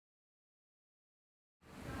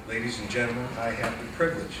Ladies and gentlemen, I have the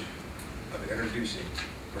privilege of introducing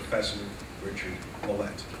Professor Richard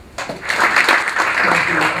Millett. Thank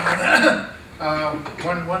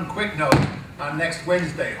you. One quick note. On next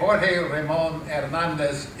Wednesday, Jorge Ramon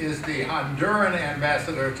Hernandez is the Honduran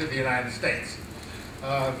ambassador to the United States.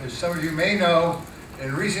 As some of you may know,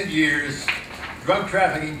 in recent years, drug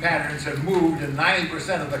trafficking patterns have moved, and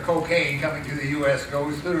 90% of the cocaine coming to the U.S.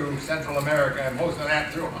 goes through Central America, and most of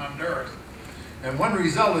that through Honduras. And one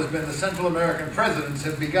result has been the Central American presidents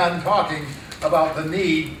have begun talking about the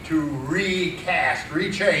need to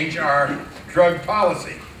rechange our drug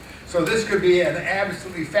policy. So this could be an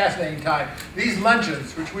absolutely fascinating time. These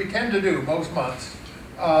luncheons, which we tend to do most months,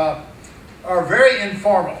 are very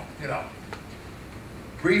informal, you know.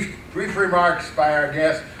 Brief remarks by our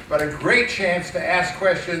guests, but a great chance to ask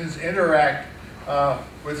questions, interact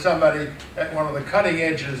with somebody at one of the cutting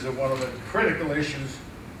edges of one of the critical issues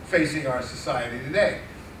facing our society today.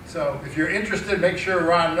 So if you're interested, make sure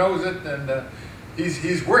Ron knows it, and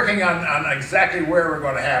he's working on exactly where we're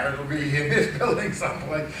going to have it. It'll be in this building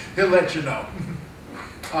someplace. He'll let you know.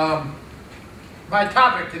 My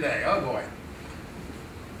topic today, oh boy.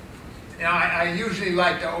 You know, I usually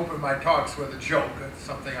like to open my talks with a joke. That's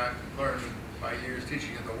something I've learned in my years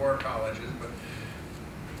teaching at the war colleges, but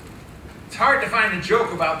it's hard to find a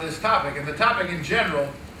joke about this topic, and the topic in general,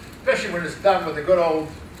 especially when it's done with the good old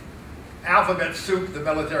alphabet soup the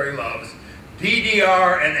military loves,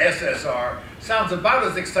 DDR and SSR, sounds about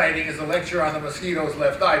as exciting as a lecture on the mosquito's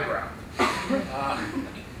left eyebrow.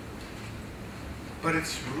 But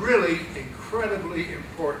it's really incredibly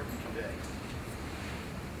important today.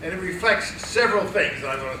 And it reflects several things that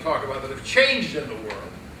I'm going to talk about that have changed in the world.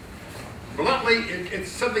 Bluntly, it's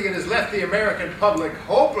something that has left the American public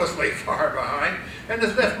hopelessly far behind, and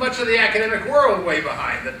has left much of the academic world way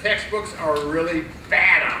behind. The textbooks are really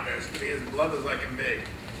bad on this, to be as blunt as I can be.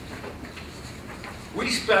 We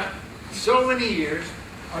spent so many years,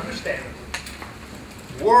 understandably,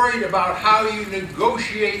 worried about how you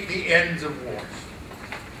negotiate the ends of wars.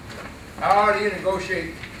 How do you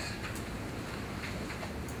negotiate peace?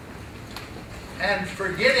 And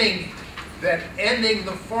forgetting that ending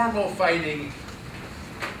the formal fighting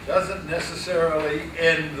doesn't necessarily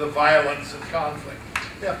end the violence and conflict.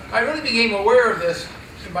 Yeah, I really became aware of this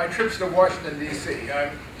in my trips to Washington, D.C.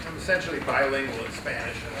 I'm essentially bilingual in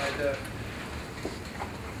Spanish, and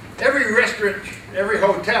every restaurant, every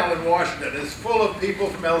hotel in Washington is full of people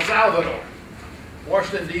from El Salvador.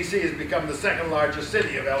 Washington, D.C. has become the second largest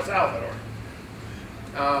city of El Salvador.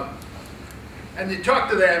 And you talk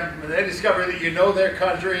to them, and they discover that you know their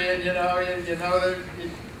country, and you know that.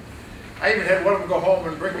 I even had one of them go home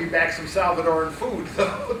and bring me back some Salvadoran food to the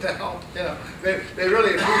hotel. You know, they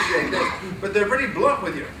really appreciate this, but they're pretty blunt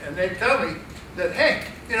with you, and they tell me that, hey,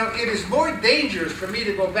 you know, it is more dangerous for me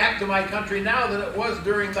to go back to my country now than it was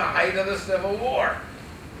during the height of the Civil War.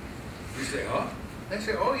 You say, huh? They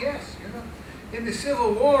say, oh yes, you know, in the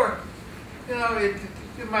Civil War, you know,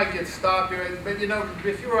 you might get stopped, but you know,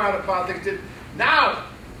 if you were out of politics, now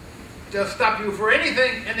they'll stop you for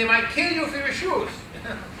anything, and they might kill you for your shoes.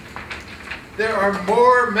 There are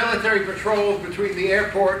more military patrols between the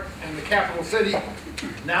airport and the capital city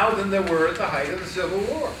now than there were at the height of the Civil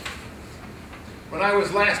War. When I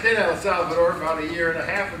was last in El Salvador about a year and a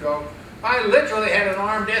half ago, I literally had an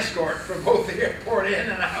armed escort from both the airport in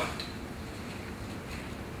and out.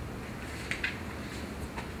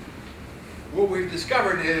 What we've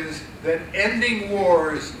discovered is that ending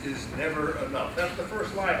wars is never enough. That's the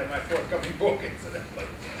first line of my forthcoming book, incidentally.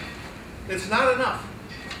 It's not enough.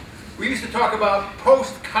 We used to talk about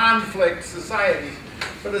post-conflict societies,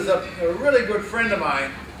 but as a really good friend of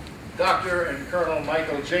mine, Dr. and Colonel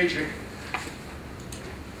Michael Jacek,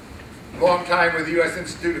 long time with the U.S.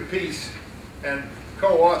 Institute of Peace, and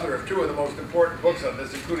co-author of two of the most important books on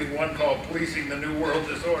this, including one called Policing the New World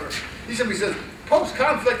Disorder. He simply says,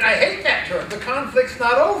 post-conflict, I hate that term. The conflict's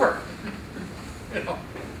not over. You know,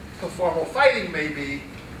 the formal fighting may be,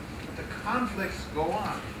 but the conflicts go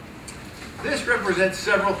on. This represents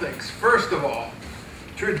several things. First of all,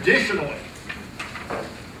 traditionally,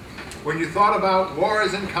 when you thought about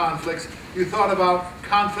wars and conflicts, you thought about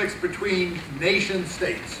conflicts between nation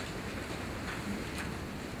states,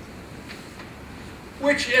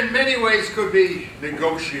 which in many ways could be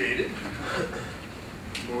negotiated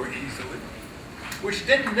more easily, which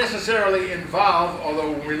didn't necessarily involve,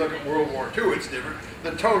 although when we look at World War II it's different,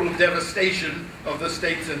 the total devastation of the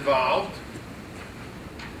states involved,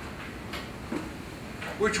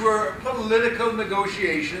 which were political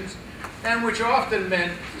negotiations, and which often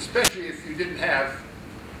meant, especially if you didn't have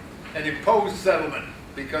an imposed settlement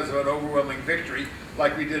because of an overwhelming victory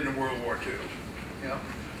like we did in World War II. You know?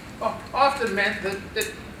 often meant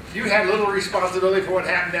that you had little responsibility for what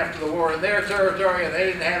happened after the war in their territory, and they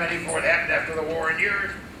didn't have any for what happened after the war in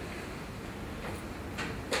yours.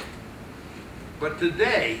 But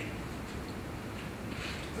today,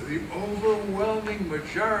 the overwhelming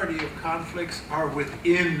majority of conflicts are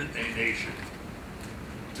within a nation.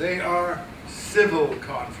 They are civil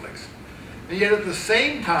conflicts. And yet at the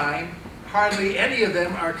same time, hardly any of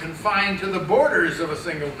them are confined to the borders of a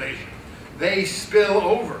single nation. They spill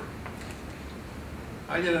over.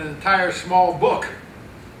 I did an entire small book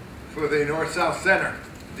for the North-South Center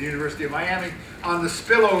at the University of Miami on the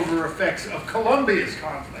spillover effects of Colombia's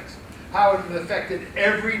conflicts, how it affected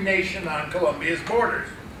every nation on Colombia's borders,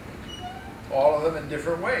 all of them in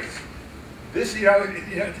different ways. This, the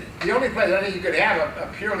only place I think you could have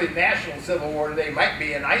a purely national civil war today might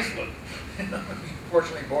be in Iceland.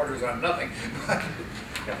 Fortunately, borders on nothing. But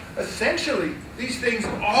essentially, these things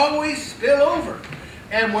always spill over.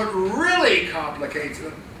 And what really complicates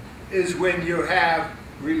them is when you have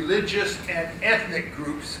religious and ethnic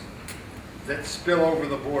groups that spill over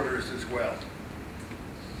the borders as well.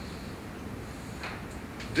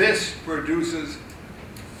 This produces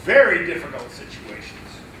very difficult situations.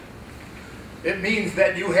 It means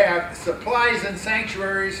that you have supplies and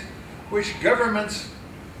sanctuaries which governments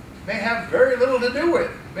may have very little to do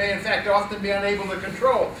with, may in fact often be unable to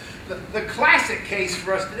control. The classic case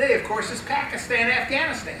for us today, of course, is Pakistan,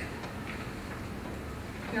 Afghanistan.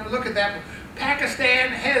 Look at that. Pakistan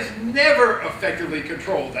has never effectively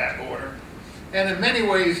controlled that border. And in many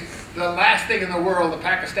ways, the last thing in the world the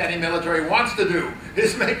Pakistani military wants to do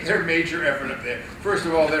is make their major effort up there. First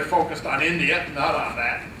of all, they're focused on India, not on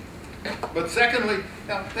that. But secondly,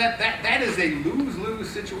 that is a lose-lose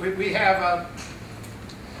situation. We have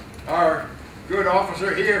our good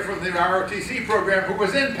officer here from the ROTC program who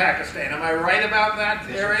was in Pakistan. Am I right about that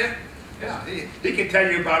area? Yeah, he can tell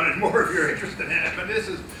you about it more if you're interested in it. But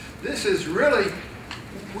this is really,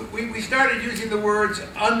 we started using the words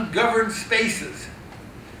ungoverned spaces.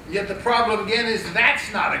 Yet the problem again is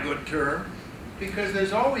that's not a good term because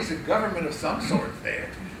there's always a government of some sort there.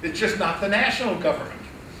 It's just not the national government.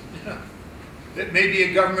 It may be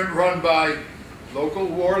a government run by local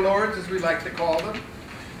warlords, as we like to call them.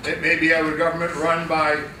 It may be a government run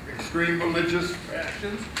by extreme religious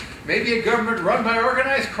factions. Maybe a government run by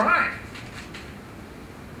organized crime.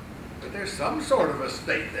 But there's some sort of a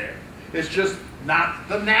state there. It's just not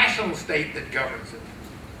the national state that governs it.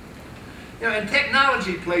 And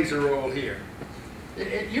technology plays a role here.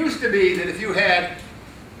 It used to be that if you had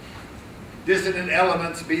dissident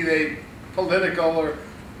elements, be they political or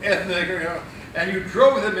ethnic, and you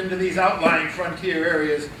drove them into these outlying frontier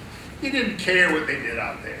areas, you didn't care what they did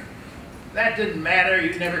out there. That didn't matter.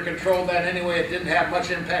 You never controlled that anyway. It didn't have much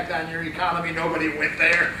impact on your economy. Nobody went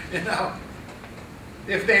there,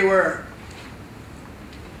 If they were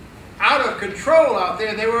out of control out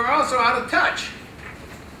there, they were also out of touch.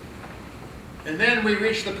 And then we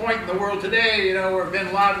reached the point in the world today, where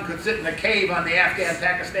bin Laden could sit in a cave on the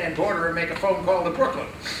Afghan-Pakistan border and make a phone call to Brooklyn.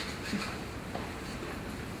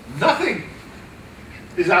 Nothing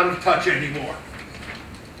is out of touch anymore.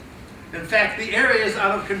 In fact, the areas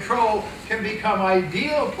out of control can become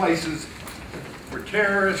ideal places for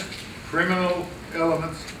terrorist, criminal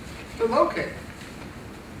elements to locate.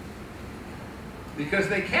 Because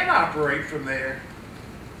they can operate from there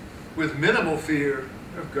with minimal fear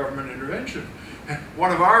of government intervention. And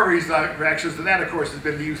one of our reactions to that, of course, has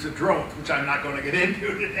been the use of drones, which I'm not going to get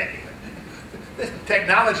into today.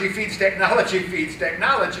 Technology feeds technology feeds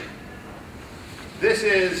technology. This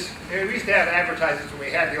is, we used to have advertisements when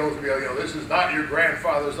we had the Oldsmobile, this is not your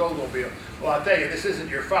grandfather's Oldsmobile. Well, I'll tell you, this isn't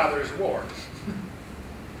your father's war.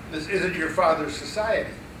 This isn't your father's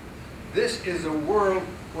society. This is a world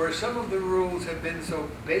where some of the rules have been so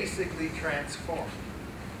basically transformed.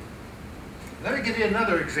 Let me give you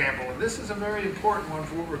another example, and this is a very important one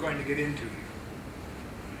for what we're going to get into here.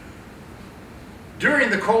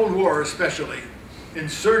 During the Cold War especially,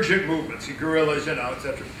 insurgent movements, guerrillas,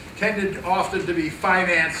 etc., tended often to be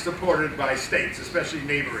financed, supported by states, especially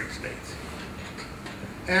neighboring states.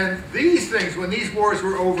 And these things, when these wars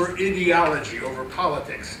were over ideology, over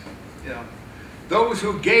politics, those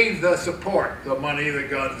who gave the support, the money, the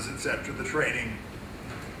guns, etc., the training,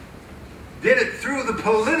 did it through the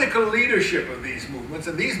political leadership of these movements,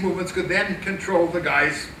 and these movements could then control the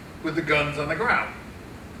guys with the guns on the ground.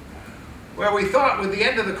 Well, we thought with the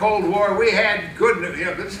end of the Cold War, we had good news.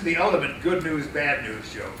 This is the ultimate good news, bad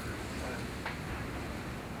news joke.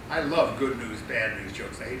 I love good news, bad news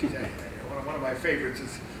jokes. I hate to tell you that. One of my favorites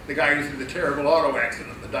is the guy who's in the terrible auto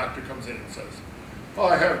accident. The doctor comes in and says, "Oh,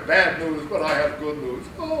 I have bad news, but I have good news."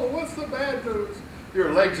 "Oh, what's the bad news?"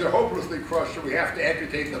 Your legs are hopelessly crushed, so we have to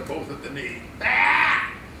amputate them both at the knee.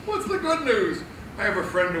 Ah! What's the good news? I have a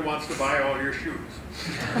friend who wants to buy all your shoes.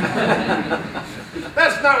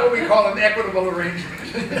 That's not what we call an equitable arrangement.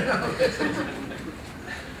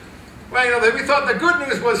 Well, you know, we thought the good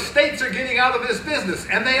news was states are getting out of this business,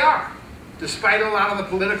 and they are. Despite a lot of the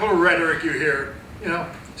political rhetoric you hear, you know,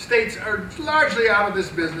 states are largely out of this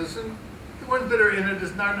business, and the ones that are in it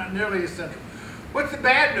is not nearly as central. What's the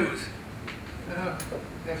bad news?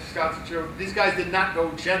 These guys did not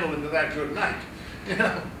go gentle into that good night. You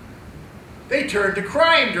know, they turned to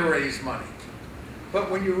crime to raise money. But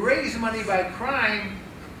when you raise money by crime,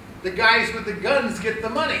 the guys with the guns get the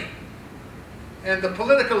money. And the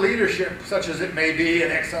political leadership, such as it may be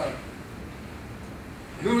in exile,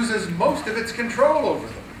 loses most of its control over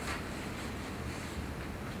them.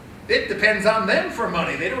 It depends on them for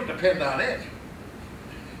money. They don't depend on it.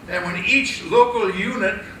 And when each local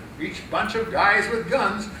unit, each bunch of guys with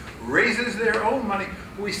guns, raises their own money,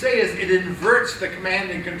 what we say is it inverts the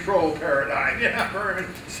command and control paradigm. Yeah,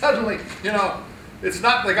 suddenly, you know, it's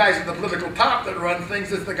not the guys at the political top that run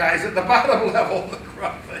things, it's the guys at the bottom level that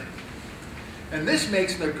run things. And this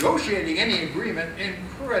makes negotiating any agreement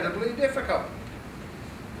incredibly difficult.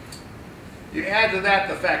 You add to that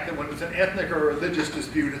the fact that when it's an ethnic or religious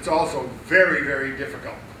dispute, it's also very, very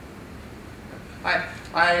difficult. I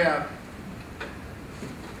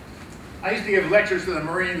used to give lectures to the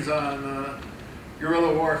Marines on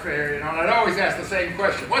guerrilla warfare, you know, and I'd always ask the same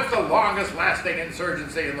question: what's the longest lasting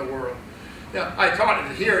insurgency in the world? You know, I taught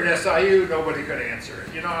it here at SIU, nobody could answer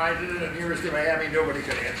it. You know, I did it at the University of Miami, nobody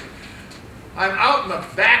could answer it. I'm out in the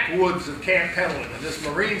backwoods of Camp Pendleton, and this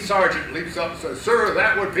Marine sergeant leaps up and says, "Sir,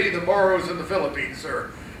 that would be the Moros in the Philippines,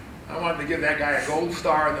 sir." I wanted to give that guy a gold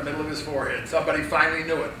star in the middle of his forehead. Somebody finally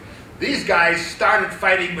knew it. These guys started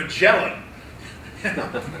fighting Magellan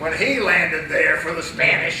when he landed there for the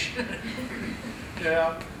Spanish. You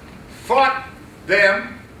know, fought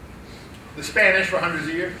them, the Spanish, for hundreds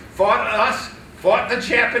of years, fought us, fought the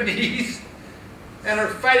Japanese, and are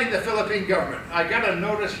fighting the Philippine government. I got a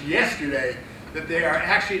notice yesterday that they are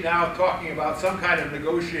actually now talking about some kind of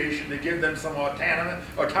negotiation to give them some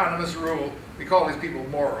autonomous rule. We call these people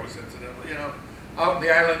Moros, incidentally, you know, out in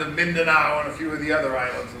the island of Mindanao and a few of the other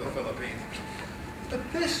islands of the Philippines.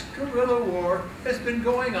 But this guerrilla war has been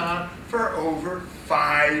going on for over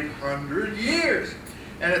 500 years.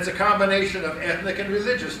 And it's a combination of ethnic and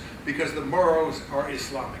religious, because the Moros are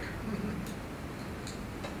Islamic.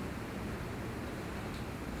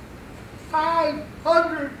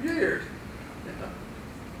 500 years.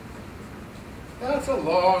 That's a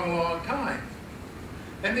long, long time.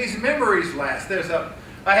 And these memories last.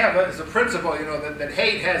 I have as a principle, you know, that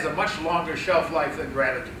hate has a much longer shelf life than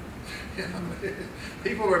gratitude.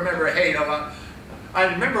 People remember hate a lot. I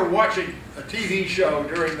remember watching a TV show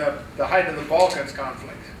during the height of the Balkans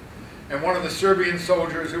conflict, and one of the Serbian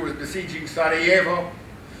soldiers who was besieging Sarajevo,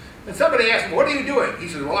 and somebody asked him, "What are you doing?" He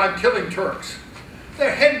says, "Well, I'm killing Turks."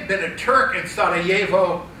 There hadn't been a Turk in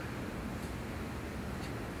Sarajevo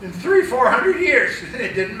in 300-400 years.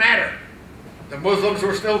 It didn't matter. The Muslims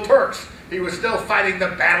were still Turks. He was still fighting the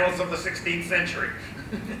battles of the 16th century.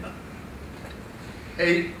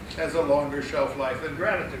 Hate has a longer shelf life than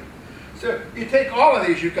gratitude. So you take all of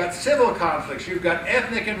these, you've got civil conflicts, you've got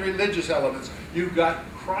ethnic and religious elements, you've got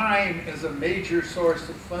crime as a major source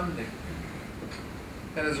of funding.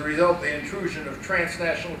 And as a result, the intrusion of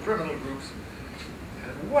transnational criminal groups.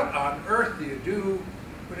 And what on earth do you do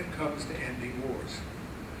when it comes to ending wars?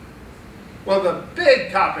 Well, the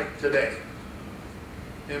big topic today,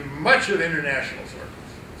 in much of international circles,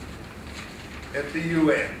 at the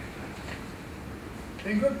UN,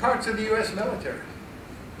 in good parts of the US military,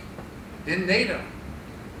 in NATO,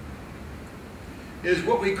 is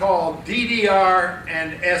what we call DDR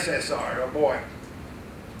and SSR. Oh boy,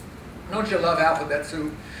 don't you love alphabet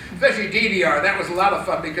soup? Especially DDR. That was a lot of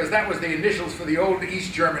fun because that was the initials for the old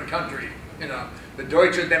East German country, you know, the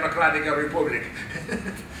Deutsche Demokratische Republik.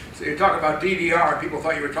 So you talk about DDR, people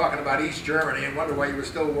thought you were talking about East Germany and wonder why you were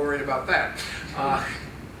still worried about that.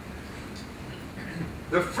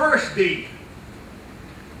 The first D,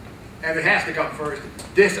 and it has to come first,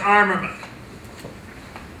 disarmament.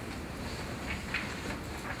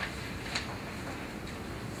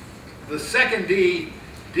 The second D,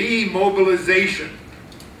 demobilization.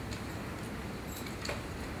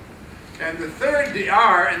 And the third, the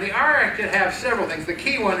R, and the R can have several things. The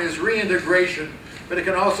key one is reintegration, but it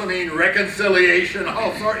can also mean reconciliation,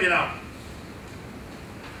 all sorts, you know.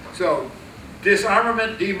 So,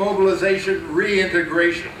 disarmament, demobilization,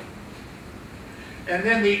 reintegration. And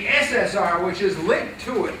then the SSR, which is linked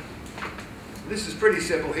to it, This is pretty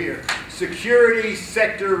simple here. Security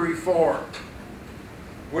sector reform.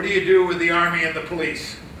 What do you do with the army and the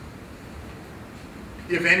police?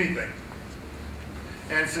 If anything.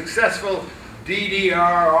 And successful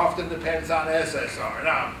DDR often depends on SSR.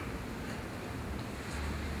 Now,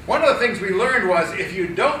 one of the things we learned was if you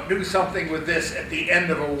don't do something with this at the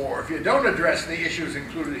end of a war, if you don't address the issues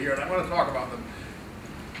included here, and I'm going to talk about them,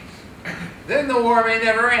 then the war may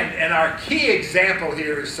never end. And our key example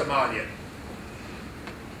here is Somalia.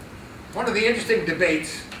 One of the interesting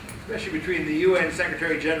debates, especially between the UN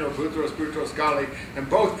Secretary General Boutros Ghali and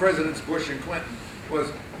both Presidents Bush and Clinton,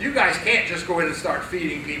 was you guys can't just go in and start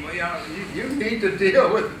feeding people. You know, you need to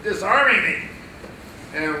deal with disarming.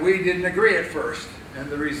 And we didn't agree at first. And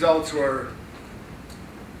the results were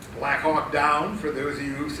Black Hawk Down, for those of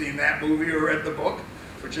you who've seen that movie or read the book,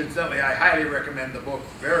 which incidentally I highly recommend the book,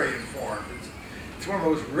 very informed. It's one of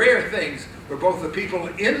those rare things where both the people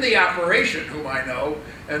in the operation, whom I know,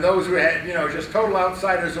 and those who had, you know, just total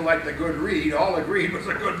outsiders who like the good read, all agreed was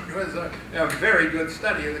a very good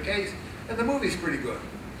study of the case. And the movie's pretty good.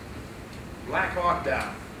 Black Hawk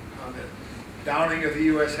Down, on the downing of the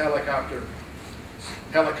U.S. helicopters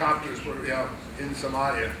were, you know, in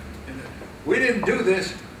Somalia. And we didn't do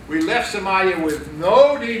this. We left Somalia with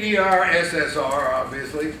no DDR, SSR,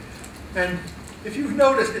 obviously. And if you've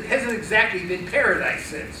noticed, it hasn't exactly been paradise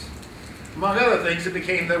since. Among other things, it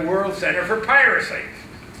became the world center for piracy.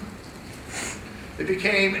 It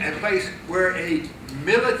became a place where a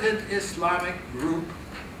militant Islamic group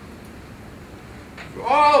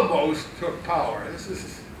almost took power.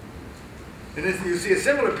 And you see a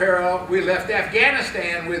similar parallel. We left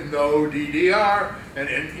Afghanistan with no DDR, and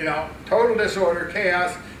you know, total disorder,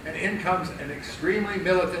 chaos, and in comes an extremely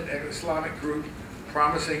militant Islamic group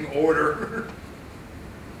promising order.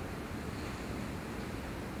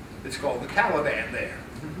 It's called the Taliban there.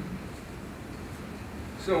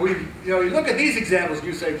 So you look at these examples and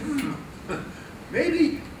you say,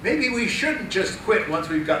 maybe we shouldn't just quit once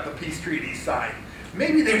we've got the peace treaty signed.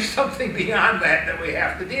 Maybe there's something beyond that we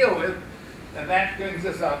have to deal with, and that brings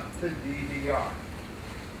us up to DDR.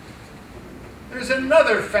 There's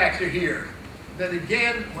another factor here that,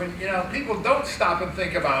 again, when people don't stop and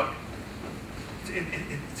think about,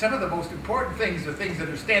 some of the most important things are things that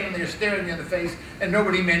are standing there staring you in the face and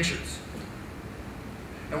nobody mentions.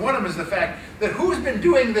 And one of them is the fact that who's been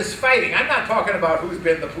doing this fighting? I'm not talking about who's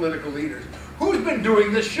been the political leaders. Who's been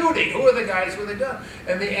doing the shooting? Who are the guys with the gun?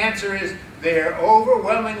 And the answer is they're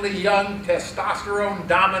overwhelmingly young,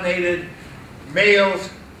 testosterone-dominated males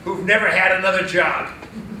who've never had another job.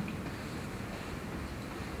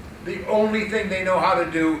 The only thing they know how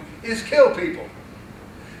to do is kill people.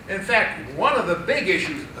 In fact, one of the big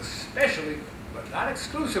issues, especially, but not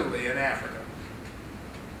exclusively in Africa,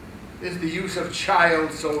 is the use of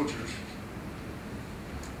child soldiers.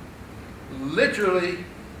 Literally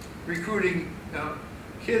recruiting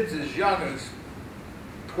kids as young as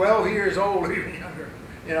 12 years old or even younger,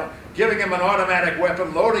 giving them an automatic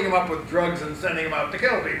weapon, loading them up with drugs and sending them out to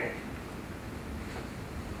kill people.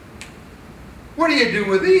 What do you do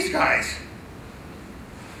with these guys?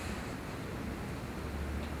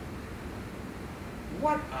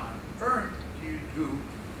 What on earth do you do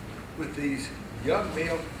with these young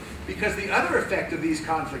males? Because the other effect of these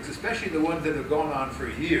conflicts, especially the ones that have gone on for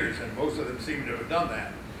years, and most of them seem to have done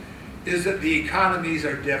that, is that the economies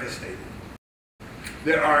are devastated.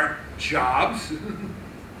 There aren't jobs.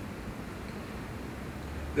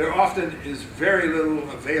 There often is very little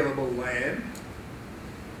available land.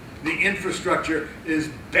 The infrastructure is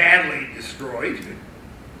badly destroyed.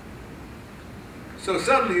 So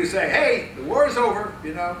suddenly you say, hey, the war is over,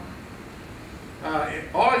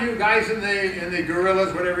 all you guys in the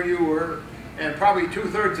guerrillas, whatever you were, and probably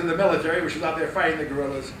 2/3 of the military, which is out there fighting the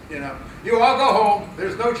guerrillas, you all go home,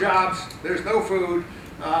 there's no jobs, there's no food,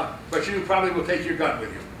 but you probably will take your gun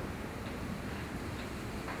with you.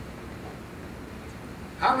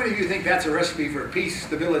 How many of you think that's a recipe for peace,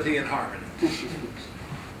 stability, and harmony?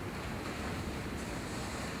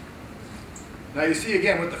 Now you see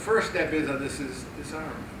again what the first step is of this is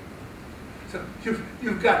disarmament. So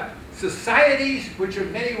you've got societies which in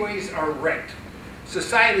many ways are wrecked.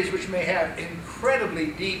 Societies which may have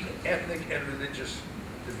incredibly deep ethnic and religious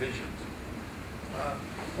divisions.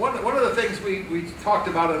 One of the things we talked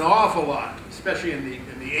about an awful lot, especially in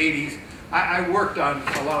the 80s, I worked on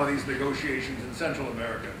a lot of these negotiations in Central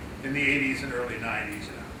America in the 80s and early 90s.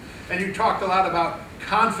 And you talked a lot about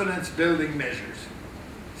confidence building measures.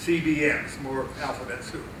 CBMs, more alphabet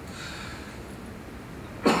soup.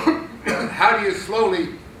 How do you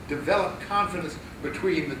slowly develop confidence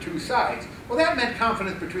between the two sides? Well, that meant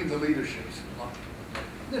confidence between the leaderships.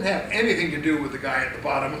 Didn't have anything to do with the guy at the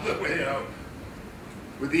bottom of the,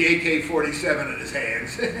 with the AK-47 in his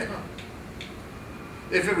hands.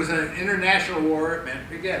 If it was an international war, it meant,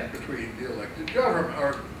 again, between the elected government,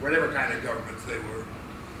 or whatever kind of governments they were.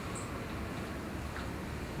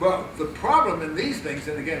 Well, the problem in these things,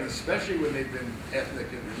 and again, especially when they've been ethnic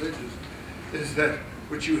and religious, is that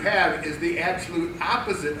what you have is the absolute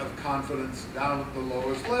opposite of confidence down at the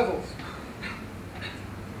lowest levels.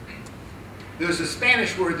 There's a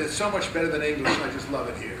Spanish word that's so much better than English, I just love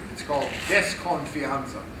it here. It's called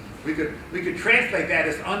desconfianza. We could translate that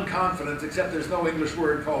as unconfidence, except there's no English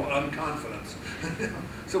word called unconfidence.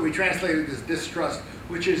 So we translate it as distrust,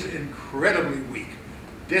 which is incredibly weak.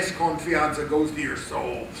 Desconfianza goes to your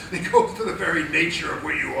soul. It goes to the very nature of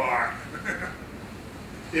what you are.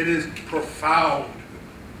 It is profound,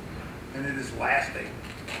 and it is lasting.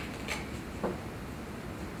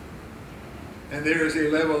 And there is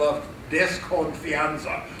a level of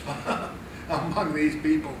desconfianza among these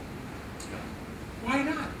people. Why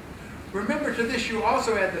not? Remember, to this you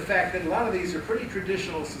also add the fact that a lot of these are pretty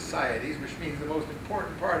traditional societies, which means the most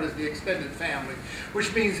important part is the extended family,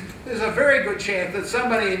 which means there's a very good chance that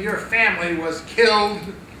somebody in your family was killed,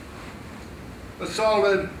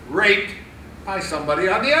 assaulted, raped by somebody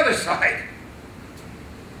on the other side.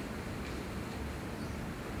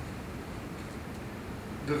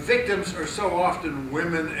 The victims are so often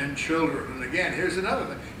women and children. And again, here's another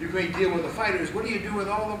thing. You may deal with the fighters. What do you do with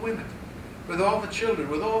all the women? With all the children,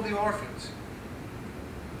 with all the orphans?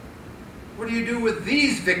 What do you do with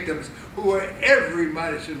these victims who are every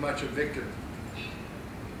much as much a victim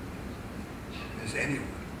as anyone,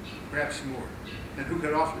 perhaps more, and who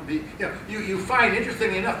could often be, you find,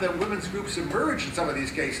 interestingly enough, that women's groups emerge in some of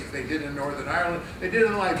these cases. They did in Northern Ireland, they did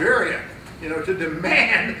in Liberia, to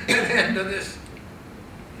demand an end to this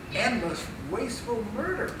endless, wasteful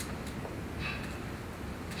murder.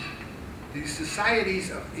 These societies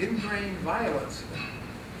of ingrained violence.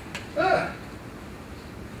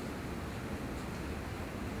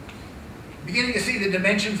 Beginning to see the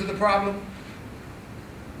dimensions of the problem?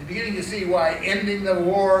 You're beginning to see why ending the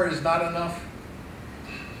war is not enough?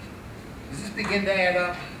 Does this begin to add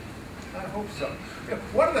up? I hope so.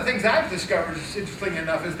 One of the things I've discovered, interestingly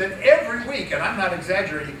enough, is that every week, and I'm not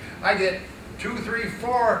exaggerating, I get 2, 3,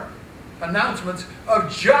 4 announcements of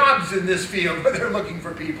jobs in this field where they're looking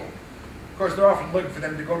for people. Of course, they're often looking for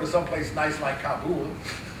them to go to someplace nice like Kabul,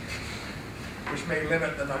 which may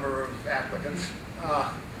limit the number of applicants.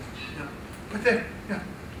 But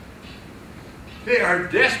they are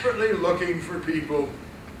desperately looking for people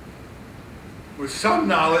with some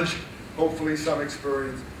knowledge, hopefully some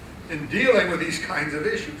experience, in dealing with these kinds of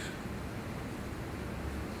issues.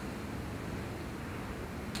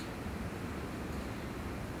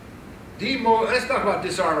 Let's talk about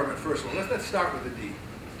disarmament first of all. Let's start with the D.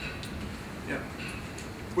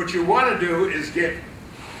 What you want to do is get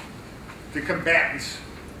the combatants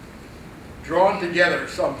drawn together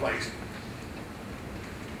someplace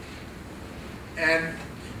and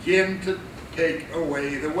begin to take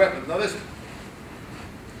away the weapons. Now this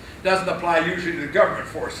doesn't apply usually to the government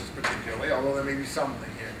forces particularly, although there may be something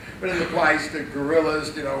here. But it applies to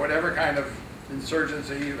guerrillas, whatever kind of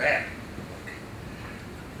insurgency you've had.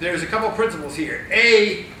 There's a couple principles here.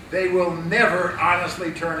 A, they will never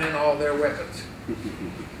honestly turn in all their weapons.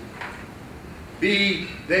 B,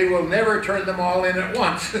 they will never turn them all in at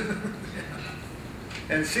once.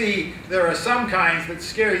 And C, there are some kinds that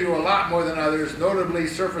scare you a lot more than others, notably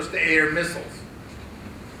surface-to-air missiles.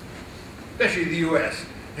 Especially the U.S.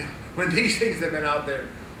 When these things have been out there,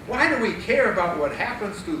 why do we care about what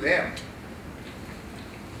happens to them?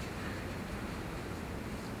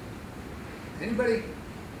 Anybody?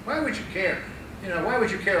 Why would you care? Why would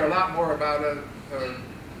you care a lot more about a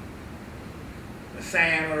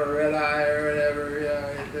SAM or a Red Eye or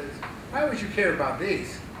whatever? Why would you care about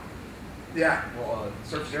these? Yeah. Well,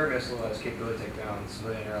 surface-air missile has capability to take down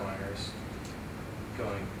civilian airliners,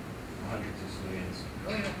 killing hundreds of civilians.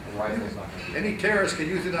 Oh, yeah. The rifle's not going to do Any terrorist can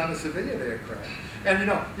use it on a civilian aircraft. And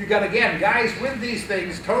you got, again, guys with these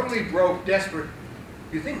things, totally broke, desperate.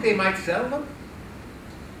 You think they might sell them?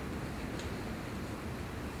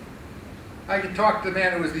 I could talk to the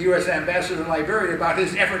man who was the U.S. ambassador in Liberia about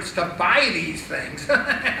his efforts to buy these things.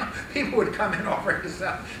 People would come in offering to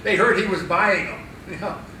sell. They heard he was buying them.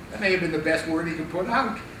 That may have been the best word he could put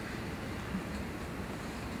out.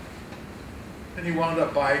 And he wound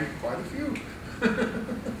up buying quite a few.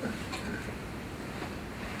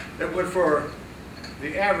 That would, for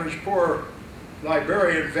the average poor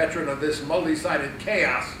Liberian veteran of this multi-sided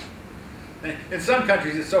chaos, in some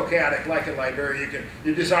countries it's so chaotic, like in Liberia,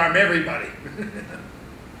 you disarm everybody.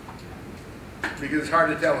 because it's hard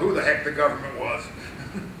to tell who the heck the government was.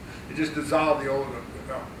 It just dissolved the old one.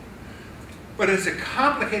 But it's a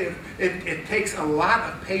complicated, it takes a lot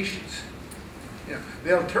of patience. You know,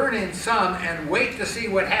 they'll turn in some and wait to see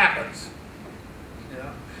what happens. You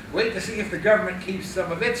know, wait to see if the government keeps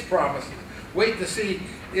some of its promises. Wait to see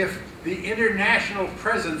if the international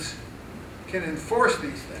presence can enforce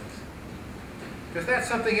these things. Because that's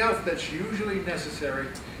something else that's usually necessary,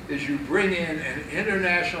 is you bring in an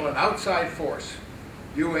international and outside force.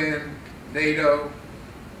 UN, NATO.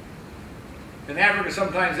 In Africa,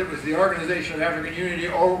 sometimes it was the Organization of African Unity,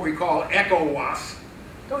 or what we call ECOWAS.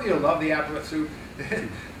 Don't you love the alphabet soup?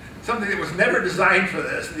 Something that was never designed for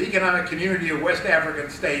this, the Economic Community of West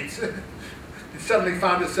African States. It suddenly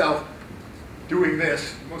found itself doing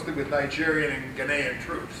this, mostly with Nigerian and Ghanaian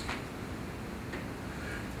troops.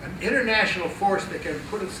 An international force that can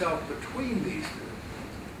put itself between these two.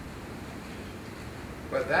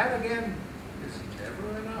 But that, again, is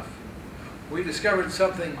never enough. We discovered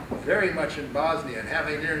something very much in Bosnia, and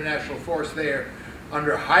having an international force there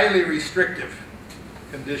under highly restrictive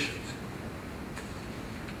conditions,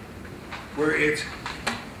 where it's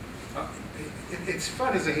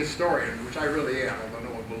fun as a historian, which I really am, although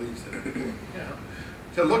no one believes it. You know,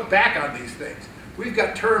 to look back on these things. We've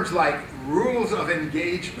got terms like rules of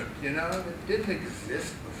engagement, you know, that didn't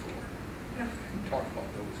exist before. Yeah, we can talk about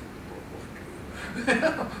those in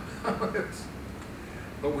World War II.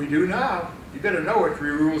 But we do now. You better know what 3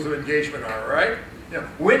 rules of engagement are, right? You know,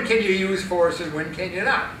 when can you use force and when can you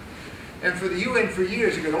not? And for the UN for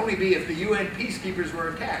years, it could only be if the UN peacekeepers were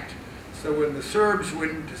attacked. So when the Serbs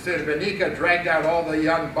went to Srebrenica, dragged out all the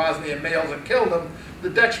young Bosnian males and killed them, the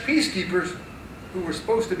Dutch peacekeepers, who were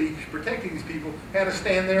supposed to be protecting these people, had to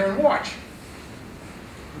stand there and watch.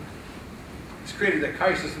 It's created a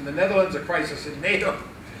crisis in the Netherlands, a crisis in NATO,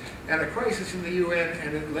 and a crisis in the UN,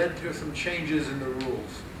 and it led to some changes in the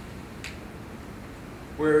rules.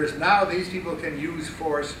 Whereas now these people can use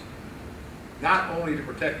force not only to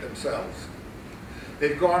protect themselves.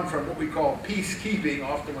 They've gone from what we call peacekeeping,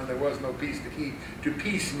 often when there was no peace to keep, to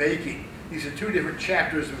peacemaking. These are 2 different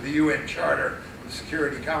chapters of the UN Charter, the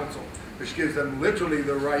Security Council, which gives them literally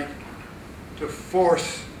the right to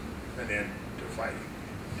force an end to fighting,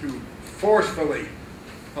 to forcefully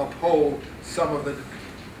uphold some of the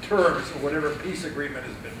terms of whatever peace agreement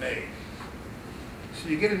has been made. So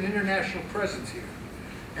you get an international presence here.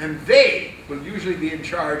 And they will usually be in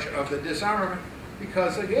charge of the disarmament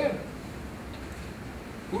because, again,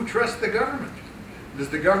 who trusts the government? Does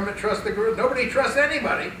the government trust the group? Nobody trusts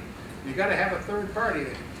anybody. You've got to have a third party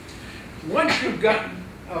there. Once you've gotten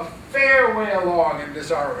a fair way along in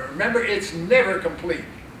disarmament, remember, it's never complete.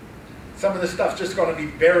 Some of the stuff's just going to be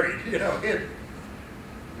buried, you know, hidden.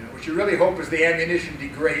 You know, what you really hope is the ammunition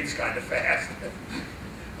degrades kind of fast.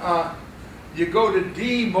 You go to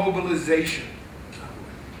demobilization.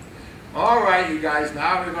 All right, you guys,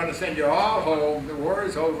 now we're going to send you all home. The war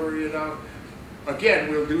is over, you know. Again,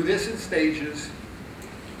 we'll do this in stages.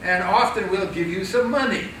 And often we'll give you some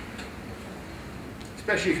money.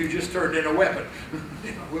 Especially if you just turned in a weapon.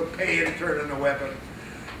 You know, we'll pay you to turn in a weapon.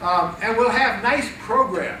 And we'll have nice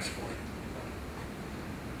programs for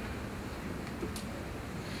you.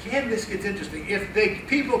 Again, this gets interesting. If the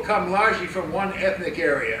people come largely from one ethnic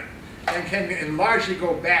area and can largely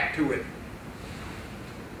go back to it,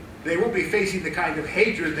 they won't be facing the kind of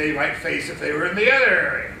hatred they might face if they were in the other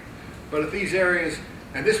area. But if these areas,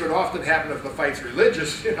 and this would often happen if the fight's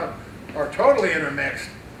religious, you know, are totally intermixed,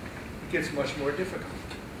 it gets much more difficult.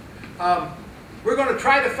 We're going to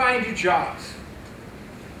try to find you jobs.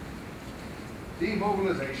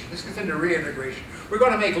 Demobilization. This gets into reintegration. We're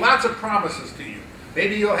going to make lots of promises to you.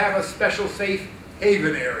 Maybe you'll have a special safe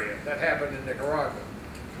haven area. That happened in Nicaragua.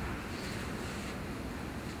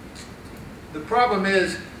 The problem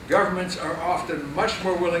is, governments are often much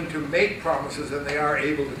more willing to make promises than they are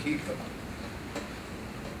able to keep them.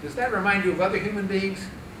 Does that remind you of other human beings?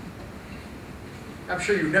 I'm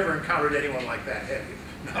sure you've never encountered anyone like that, have you?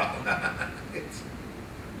 No.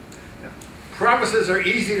 Promises are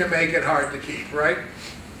easy to make and hard to keep, right?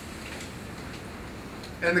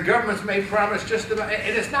 And the governments may promise just about,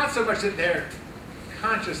 and it's not so much that they're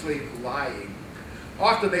consciously lying.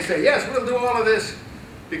 Often they say, yes, we'll do all of this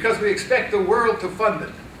because we expect the world to fund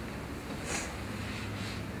it.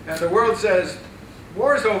 And the world says,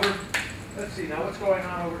 war's over. Let's see now what's going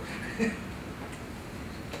on over.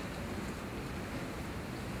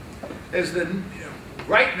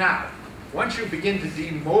 Right now, once you begin to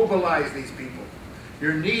demobilize these people,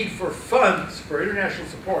 your need for funds for international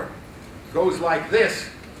support goes like this.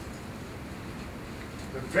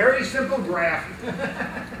 A very simple graph.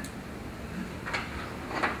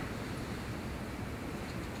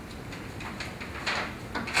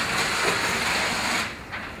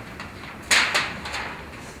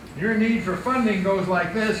 Your need for funding goes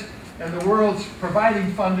like this, and the world's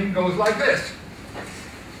providing funding goes like this.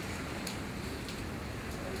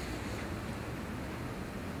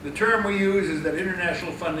 The term we use is that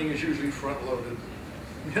international funding is usually front-loaded.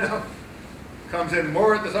 You know, comes in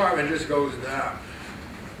more at the start and just goes down.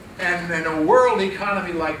 And in a world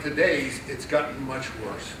economy like today's, it's gotten much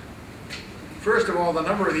worse. First of all, the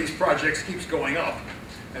number of these projects keeps going up,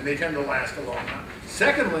 and they tend to last a long time.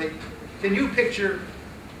 Secondly, can you picture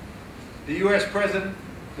the US President,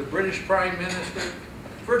 the British Prime Minister,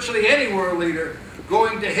 virtually any world leader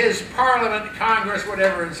going to his Parliament, Congress,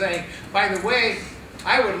 whatever, and saying, by the way,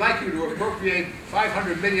 I would like you to appropriate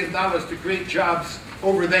 $500 million to create jobs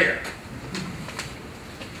over there.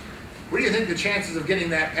 What do you think the chances of getting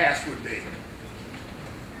that passed would be?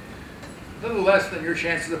 A little less than your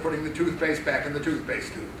chances of putting the toothpaste back in the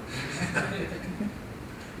toothpaste tube.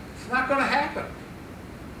 It's not going to happen.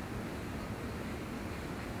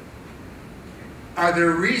 Are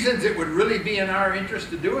there reasons it would really be in our interest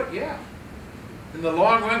to do it? Yeah. In the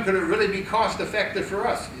long run, could it really be cost effective for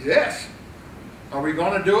us? Yes. Are we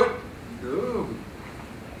going to do it? No.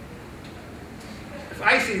 If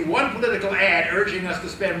I see one political ad urging us to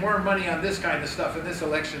spend more money on this kind of stuff in this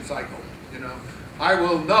election cycle, you know, I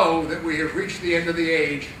will know that we have reached the end of the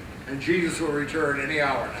age and Jesus will return any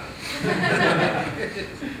hour now.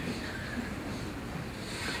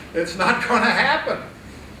 It's not going to happen.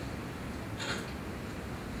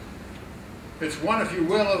 It's one, if you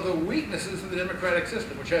will, of the weaknesses of the democratic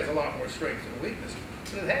system, which has a lot more strengths than weaknesses.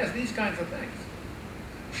 But it has these kinds of things.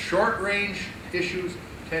 Short-range issues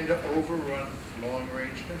tend to overrun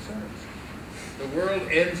long-range concerns. The world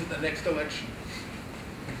ends at the next election.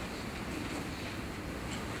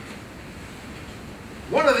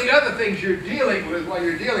 One of the other things you're dealing with while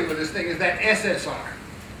you're dealing with this thing is that SSR.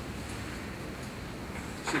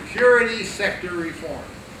 Security Sector Reform.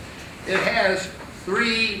 It has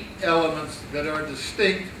three elements that are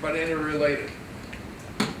distinct but interrelated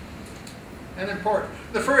and important.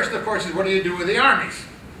 The first, of course, is what do you do with the armies?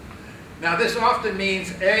 Now, this often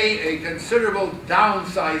means, a considerable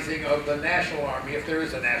downsizing of the national army, if there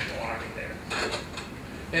is a national army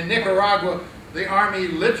there. In Nicaragua, the army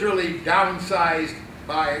literally downsized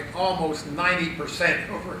by almost 90%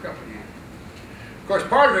 over a couple of years. Of course,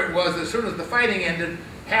 part of it was as soon as the fighting ended,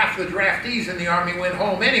 half the draftees in the army went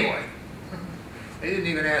home anyway. They didn't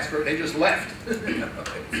even ask for it, they just left.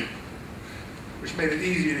 Which made it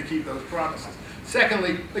easier to keep those promises.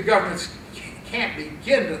 Secondly, the governments can't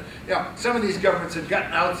begin to, you know, some of these governments had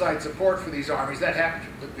gotten outside support for these armies. That happened.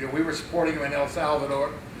 You know, we were supporting them in El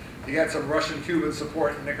Salvador. You had some Russian-Cuban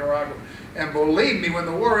support in Nicaragua. And believe me, when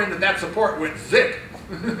the war ended, that support went zip.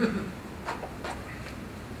 I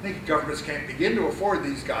think governments can't begin to afford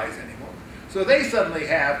these guys anymore. So they suddenly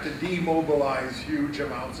have to demobilize huge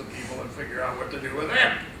amounts of people and figure out what to do with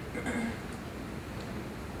them.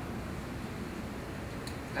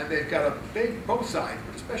 And they've got a big, both sides,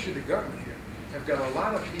 but especially the government here, have got a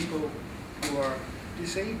lot of people who are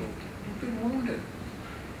disabled, who've been wounded.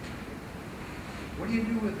 What do you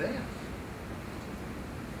do with them?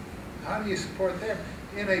 How do you support them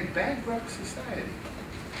in a bankrupt society?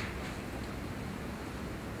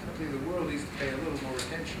 Something the world needs to pay a little more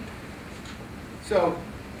attention to. So,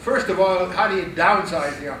 first of all, how do you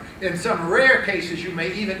downsize the army? In some rare cases, you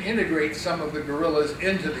may even integrate some of the guerrillas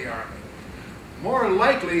into the army. More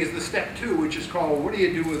likely is the step two, which is called, what do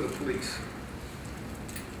you do with the police?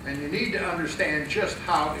 And you need to understand just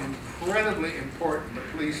how incredibly important the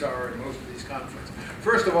police are in most of these conflicts.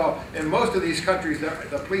 First of all, in most of these countries,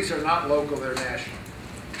 the police are not local, they're national.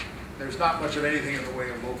 There's not much of anything in the way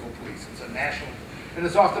of local police. It's a national, and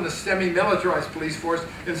it's often a semi-militarized police force.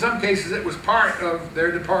 In some cases, it was part of their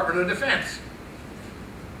Department of Defense.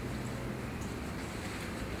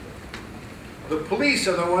 The police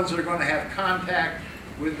are the ones that are going to have contact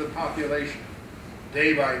with the population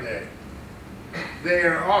day by day. They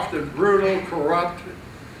are often brutal, corrupt,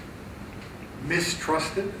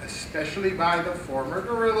 mistrusted, especially by the former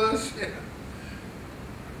guerrillas.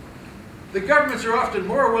 The governments are often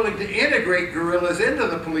more willing to integrate guerrillas into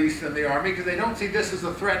the police than the army because they don't see this as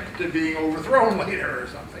a threat to being overthrown later or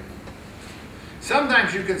something.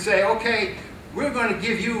 Sometimes you can say, okay, we're going to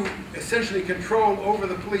give you essentially control over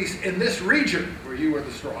the police in this region where you are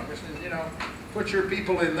the strongest, and, you know, put your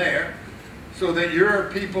people in there so that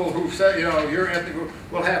your people who say, you know, your ethnic group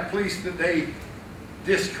will have police that they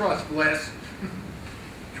distrust less,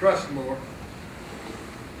 trust more.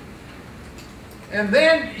 And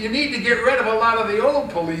then you need to get rid of a lot of the old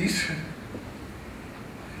police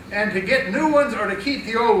and to get new ones or to keep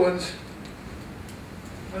the old ones.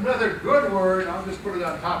 Another good word, I'll just put it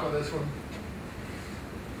on top of this one,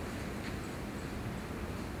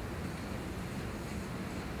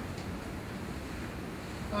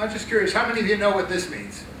 I'm just curious, how many of you know what this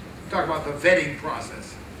means? Talk about the vetting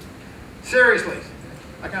process. Seriously,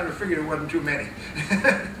 I kind of figured it wasn't too many.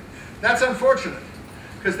 That's unfortunate,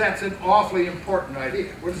 because that's an awfully important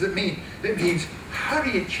idea. What does it mean? It means, how do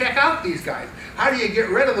you check out these guys? How do you get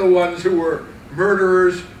rid of the ones who were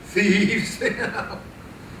murderers, thieves, you know,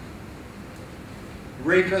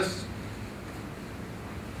 rapists?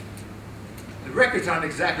 The records aren't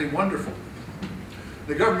exactly wonderful.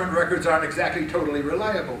 The government records aren't exactly totally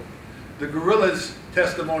reliable. The guerrillas'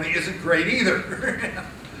 testimony isn't great either.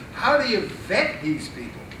 How do you vet these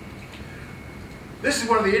people? This is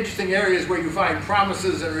one of the interesting areas where you find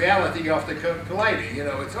promises and reality often colliding. You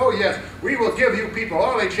know, it's, oh yes, we will give you people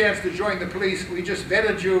all a chance to join the police. We just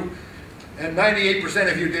vetted you, and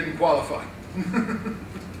 98% of you didn't qualify.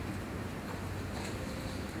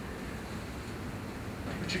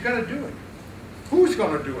 But you got to do it. Who's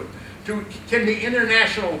going to do it? Can the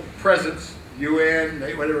international presence, UN,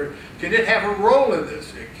 whatever, can it have a role in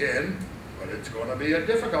this? It can, but it's going to be a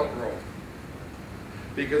difficult role,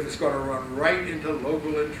 because it's going to run right into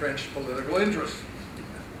local entrenched political interests.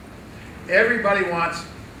 Everybody wants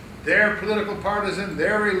their political partisan,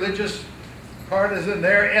 their religious partisan,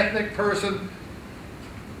 their ethnic person,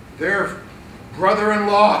 their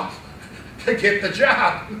brother-in-law to get the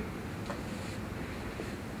job.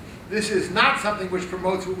 This is not something which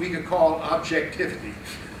promotes what we could call objectivity.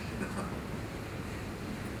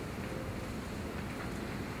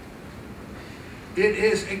 It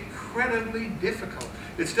is incredibly difficult.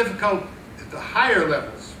 It's difficult at the higher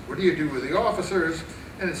levels. What do you do with the officers?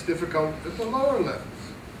 And it's difficult at the lower levels.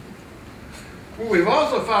 What we've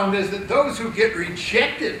also found is that those who get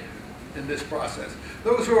rejected in this process,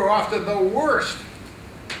 those who are often the worst,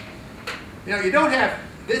 you know, you don't have,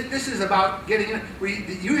 this is about getting in.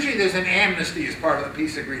 Usually there's an amnesty as part of the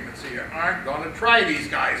peace agreement, so you aren't going to try these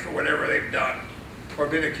guys for whatever they've done or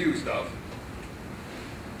been accused of.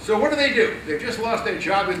 So what do? They've just lost their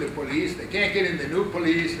job in the police. They can't get in the new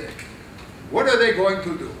police. What are they going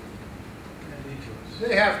to do?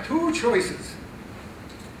 They have two choices.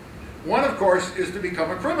 One, of course, is to become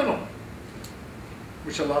a criminal,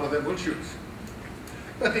 which a lot of them will choose.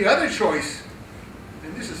 But the other choice,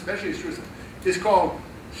 and this especially is true, is called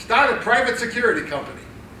start a private security company.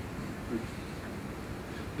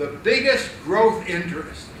 The biggest growth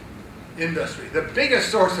industry, the biggest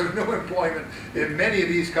source of new employment in many of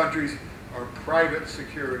these countries are private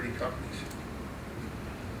security companies.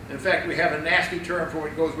 In fact, we have a nasty term for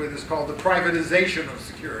what goes with this called the privatization of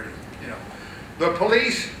security. You know, the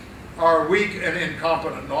police are weak and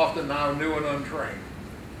incompetent, and often now new and untrained.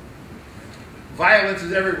 Violence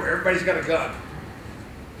is everywhere. Everybody's got a gun.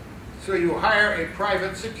 So you hire a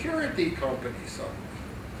private security company somewhere,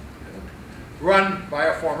 run by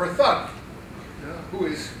a former thug, who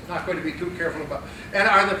is not going to be too careful about. And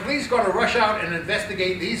are the police going to rush out and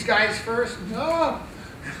investigate these guys first? No.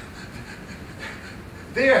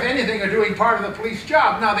 They, if anything, are doing part of the police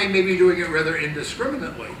job. Now, they may be doing it rather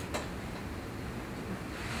indiscriminately.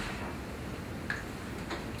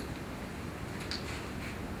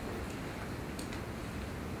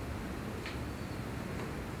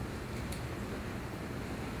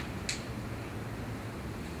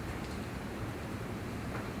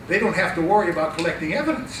 They don't have to worry about collecting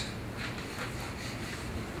evidence.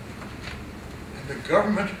 And the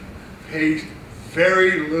government pays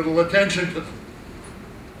very little attention to them.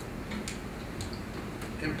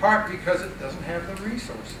 In part because it doesn't have the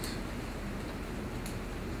resources.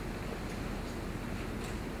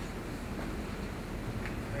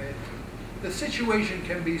 Right? The situation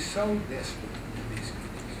can be so desperate in these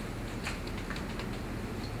countries.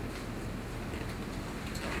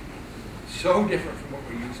 So different from what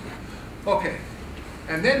we're used to. Okay,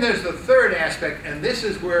 and then there's the third aspect, and this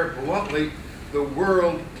is where, bluntly, the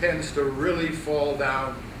world tends to really fall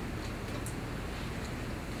down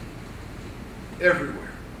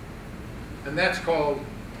everywhere. And that's called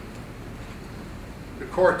the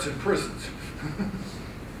courts and prisons.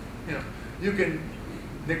 You know, you can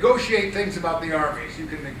negotiate things about the armies, you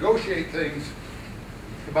can negotiate things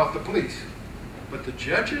about the police, but the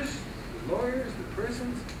judges, the lawyers, the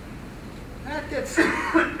prisons, that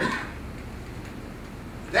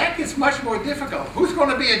gets much more difficult. Who's going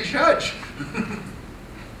to be a judge?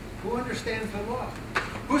 Who understands the law?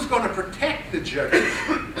 Who's going to protect the judges?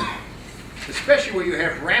 Especially where you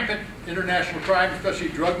have rampant international crime, especially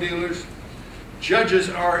drug dealers. Judges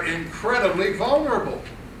are incredibly vulnerable.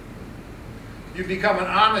 You become an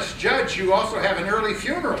honest judge, you also have an early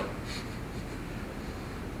funeral.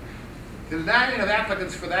 The line of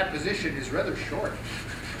applicants for that position is rather short.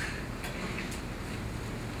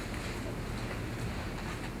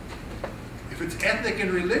 If it's ethnic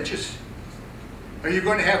and religious. Are you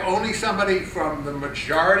going to have only somebody from the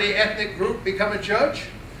majority ethnic group become a judge?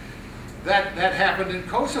 That happened in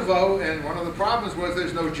Kosovo, and one of the problems was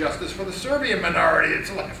there's no justice for the Serbian minority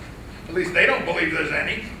that's left. At least they don't believe there's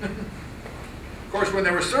any. Of course, when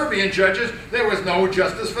there were Serbian judges, there was no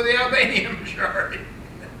justice for the Albanian majority.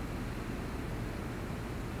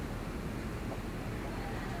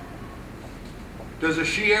 Does a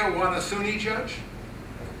Shia want a Sunni judge?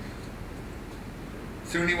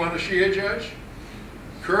 Sunni want a Shia judge?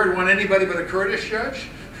 Kurd want anybody but a Kurdish judge?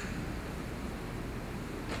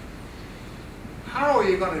 How are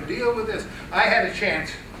you going to deal with this? I had a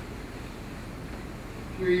chance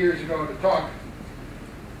a few years ago to talk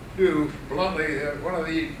to, bluntly, one of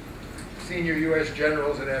the senior U.S.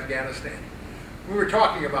 generals in Afghanistan. We were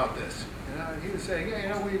talking about this. And he was saying, yeah, you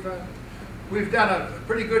know, we've done a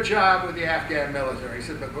pretty good job with the Afghan military. He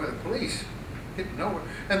said, but boy, the police get nowhere.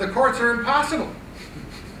 And the courts are impossible.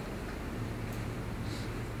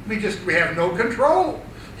 We have no control.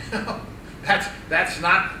 That's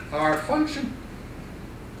not our function.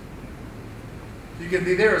 You can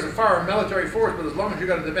be there as a foreign military force, but as long as you've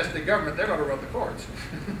got a domestic government, they're going to run the courts.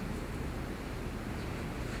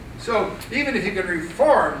 So even if you can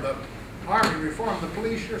reform the army, reform the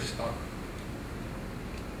police, you're stuck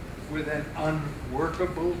with an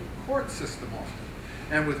unworkable court system often,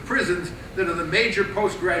 and with prisons that are the major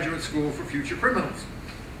postgraduate school for future criminals.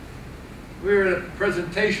 We were at a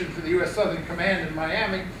presentation for the U.S. Southern Command in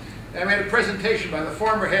Miami, and we had a presentation by the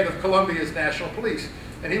former head of Colombia's National Police,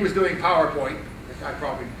 and he was doing PowerPoint.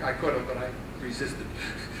 I could have, but I resisted.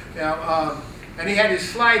 And he had his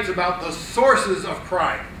slides about the sources of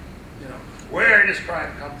crime. You know, where does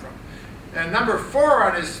crime come from? And number 4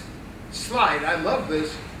 on his slide, I love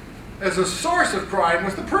this, as a source of crime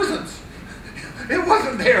was the prisons. It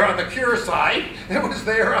wasn't there on the cure side, it was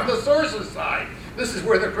there on the sources side. This is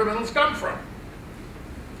where the criminals come from.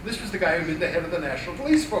 This was the guy who was the head of the National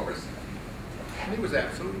Police Force. And he was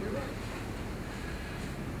absolutely right.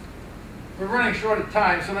 We're running short of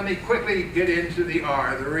time, so let me quickly get into the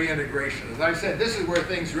R, the reintegration. As I said, this is where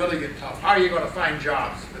things really get tough. How are you going to find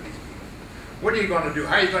jobs for these people? What are you going to do?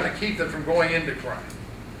 How are you going to keep them from going into crime?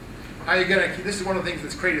 How are you going to, this is one of the things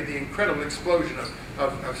that's created the incredible explosion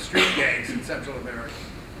of street gangs in Central America.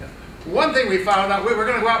 One thing we found out, we're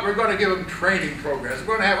going to go out, we're going to give them training programs.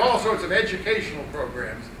 We're going to have all sorts of educational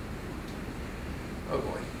programs. Oh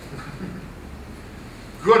boy.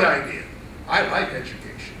 Good idea. I like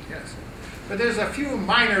education, yes. But there's a few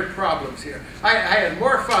minor problems here. I had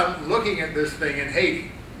more fun looking at this thing in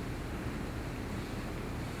Haiti.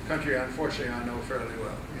 Country, unfortunately, I know fairly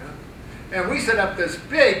well. And we set up this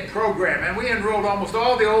big program, and we enrolled almost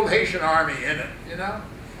all the old Haitian army in it, you know.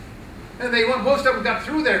 And most of them got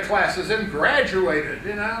through their classes and graduated,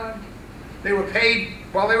 you know. They were paid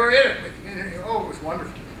while they were in it. Oh, it was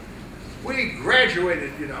wonderful. We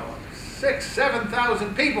graduated, you know, 6,000,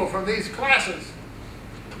 7,000 people from these classes.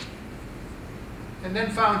 And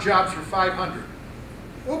then found jobs for 500.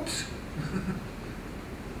 Oops.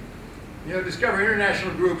 You know, discover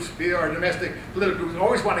international groups, be they our domestic political groups,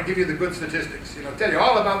 always want to give you the good statistics. You know, tell you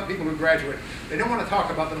all about the people who graduate. They don't want to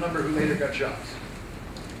talk about the number who later got jobs.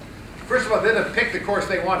 First of all, they didn't pick the course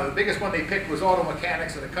they wanted. The biggest one they picked was auto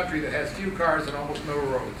mechanics in a country that has few cars and almost no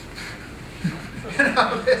roads. You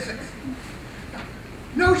know,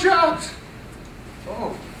 no jobs.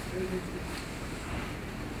 Oh,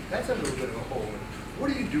 that's a little bit of a hole.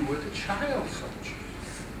 What do you do with a child soldier?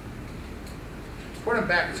 Put them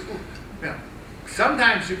back in school. Now,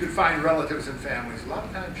 sometimes you could find relatives and families. A lot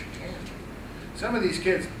of times you can't. Some of these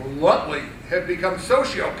kids, bluntly, have become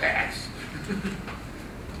sociopaths.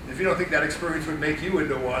 If you don't think that experience would make you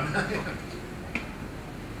into one.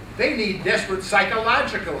 They need desperate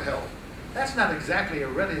psychological help. That's not exactly a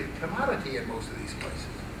ready commodity in most of these places.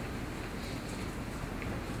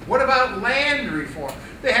 What about land reform?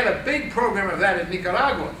 They had a big program of that in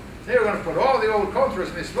Nicaragua. They were going to put all the old contras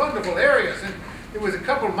in these wonderful areas. And there was a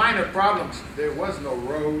couple minor problems. There was no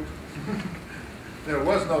road. There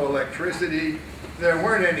was no electricity. There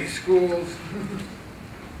weren't any schools.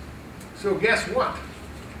 So guess what?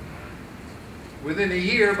 Within a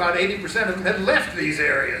year, about 80% of them had left these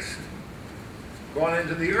areas, gone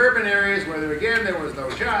into the urban areas where, there was no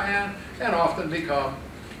job, and often become,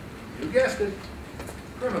 you guessed it,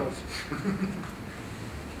 criminals.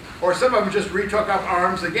 Or some of them just retook up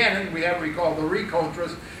arms again, and we have what we call the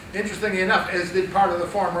Recontras. Interestingly enough, as did part of the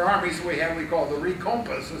former armies, we have what we call the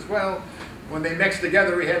Recompas as well. When they mixed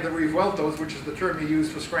together, we had the Revueltos, which is the term you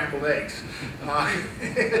use for scrambled eggs.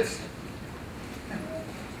 It's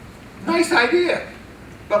a nice idea,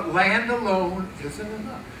 but land alone isn't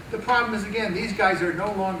enough. The problem is, again, these guys are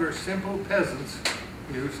no longer simple peasants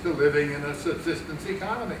used to living in a subsistence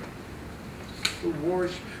economy. The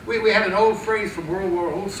wars. We had an old phrase from World War,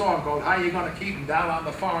 an old song called "How you gonna keep them down on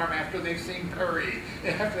the farm after they've seen Curry,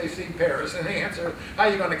 after they've seen Paris?" And the answer, how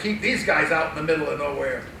you gonna keep these guys out in the middle of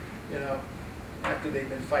nowhere, you know, after they've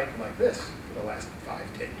been fighting like this for the last 5,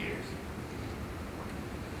 10 years.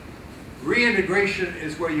 Reintegration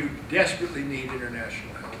is where you desperately need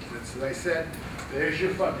international help. As I said, there's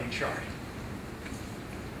your funding chart.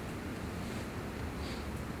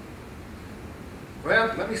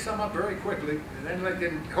 Well, let me sum up very quickly, and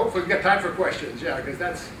then hopefully we get time for questions, yeah, because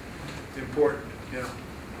that's important, you know.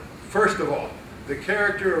 First of all, the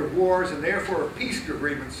character of wars and therefore of peace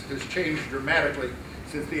agreements has changed dramatically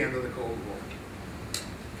since the end of the Cold War.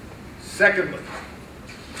 Secondly,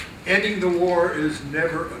 ending the war is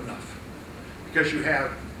never enough, because you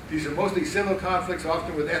have, these are mostly civil conflicts,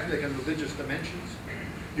 often with ethnic and religious dimensions.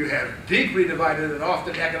 You have deeply divided and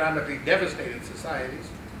often economically devastated societies.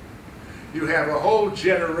 You have a whole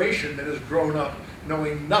generation that has grown up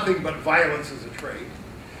knowing nothing but violence as a trade.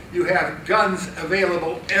 You have guns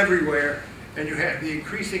available everywhere, and you have the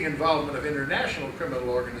increasing involvement of international criminal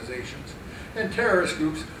organizations and terrorist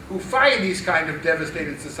groups who find these kind of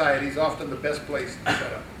devastated societies often the best place to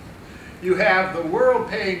set up. You have the world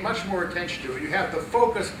paying much more attention to it. You have the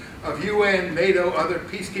focus of UN, NATO, other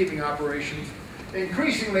peacekeeping operations,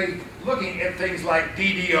 increasingly looking at things like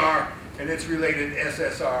DDR and its related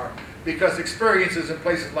SSR, because experiences in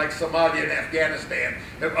places like Somalia and Afghanistan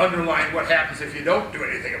have underlined what happens if you don't do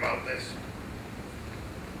anything about this.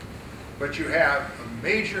 But you have a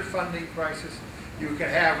major funding crisis. You can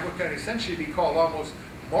have what can essentially be called almost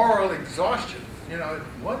moral exhaustion. You know,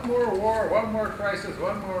 one more war, one more crisis,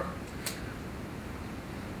 one more,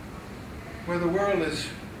 where the world is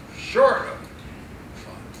short of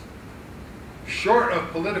funds, short of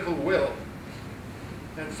political will.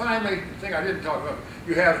 And finally, the thing I didn't talk about,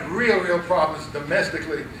 you have real problems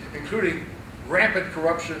domestically, including rampant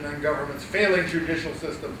corruption in governments, failing judicial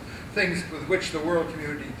systems, things with which the world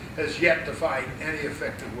community has yet to find any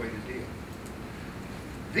effective way to deal.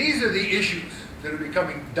 These are the issues that are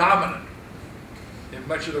becoming dominant in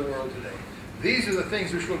much of the world today. These are the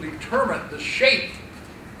things which will determine the shape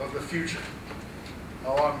of the future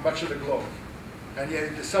along much of the globe. And yet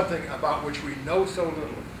it is something about which we know so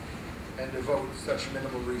little and devote such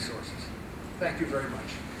minimal resources. Thank you very much.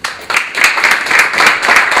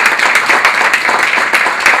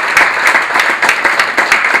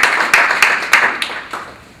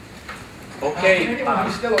 Okay. Anyone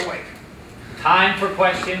who's still awake? Time for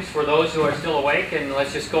questions for those who are still awake, and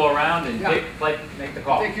let's just go around and make the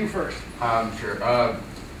call. Take you first. Sure.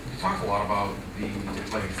 You talked a lot about the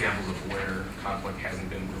examples of where conflict hasn't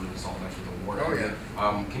been really resolved after the war. Oh yeah.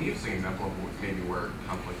 Can you give us an example of maybe where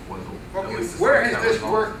conflict was? Okay. Where has this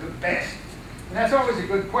worked the best? And that's always a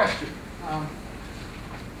good question.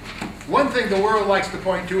 One thing the world likes to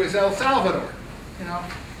point to is El Salvador. You know,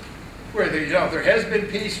 where there has been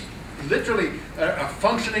peace. Literally a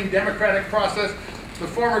functioning democratic process. The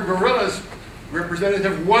former guerrillas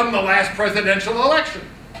representative won the last presidential election.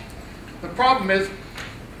 The problem is,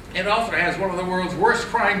 it also has one of the world's worst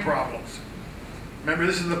crime problems. Remember,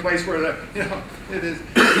 this is the place where it is.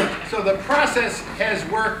 So the process has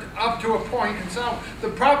worked up to a point, and so the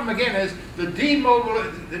problem again is the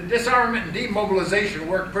disarmament and demobilization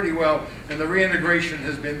worked pretty well, and the reintegration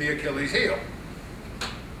has been the Achilles heel.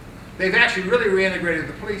 They've actually really reintegrated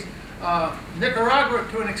the police. Nicaragua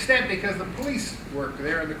to an extent because the police work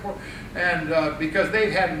there and because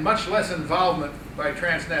they've had much less involvement by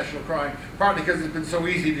transnational crime, partly because it's been so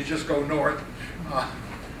easy to just go north.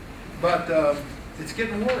 But it's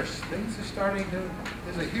getting worse. Things are starting to,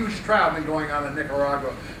 there's a huge trial been going on in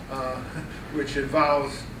Nicaragua which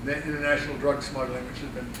involves international drug smuggling, which has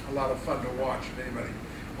been a lot of fun to watch if anybody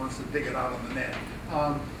wants to dig it out on the net.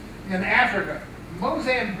 In Africa,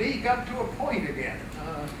 Mozambique up to a point again.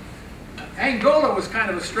 Angola was kind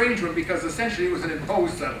of a strange one because essentially it was an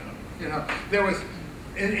imposed settlement. You know, there was,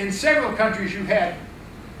 in several countries you had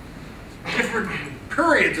different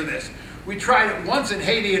periods of this. We tried it once in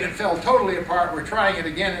Haiti and it fell totally apart. We're trying it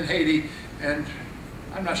again in Haiti, and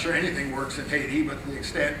I'm not sure anything works in Haiti, but to the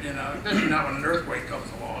extent, you know, especially not when an earthquake comes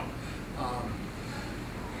along.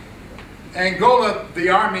 Angola, the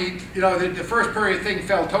army, you know, the first period thing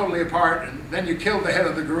fell totally apart, and then you killed the head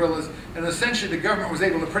of the guerrillas, and essentially the government was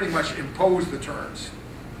able to pretty much impose the terms.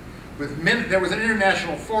 There was an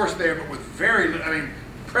international force there, but with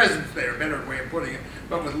presence there, better way of putting it,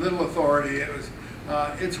 but with little authority.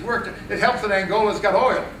 It's worked. It helps that Angola's got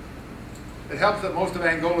oil. It helps that most of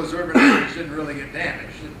Angola's urban areas didn't really get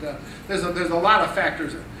damaged. There's a lot of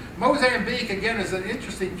factors. Mozambique, again, is an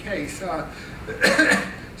interesting case.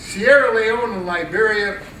 Sierra Leone and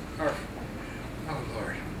Liberia are, oh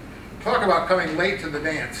Lord, talk about coming late to the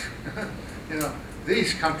dance. You know,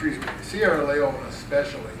 these countries, Sierra Leone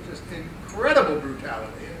especially, just incredible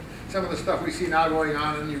brutality. Some of the stuff we see now going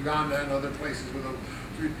on in Uganda and other places with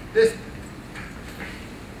this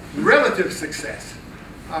relative success.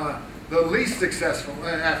 The least successful,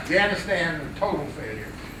 Afghanistan, a total failure.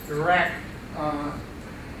 Iraq,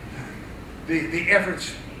 the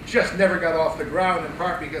efforts just never got off the ground, in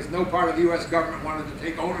part because no part of the U.S. government wanted to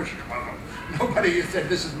take ownership of them. Nobody said,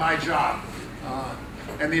 this is my job.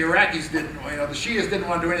 And the Iraqis didn't, you know, the Shias didn't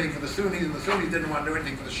want to do anything for the Sunnis, and the Sunnis didn't want to do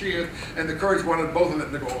anything for the Shias, and the Kurds wanted both of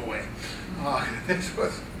them to go away.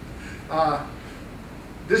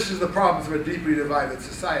 This is the problems of a deeply divided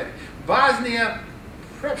society. Bosnia,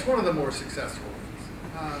 perhaps one of the more successful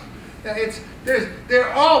ones.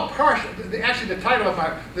 They're all partial. Actually, the title of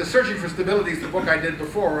the Searching for Stability is the book I did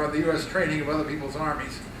before on the U.S. training of other people's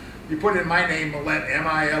armies. You put in my name, Millett,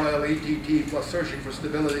 M-I-L-L-E-T-T, plus Searching for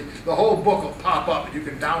Stability. The whole book will pop up, and you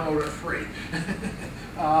can download it free.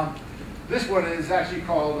 This one is actually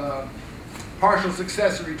called Partial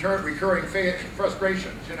Success and Recurring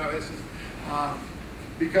Frustrations. You know, this is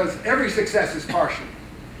because every success is partial.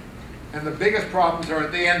 And the biggest problems are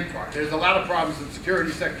at the end part. There's a lot of problems in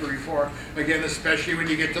security sector reform, again, especially when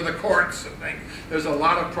you get to the courts and things. There's a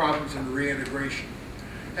lot of problems in reintegration.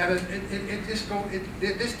 And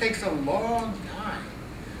this takes a long time.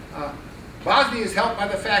 Bosnia is helped by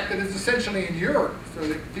the fact that it's essentially in Europe, so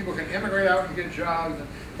that people can immigrate out and get jobs.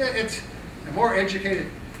 It's more educated.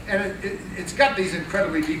 And it's got these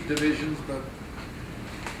incredibly deep divisions, but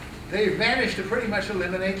they've managed to pretty much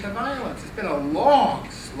eliminate the violence. It's been a long,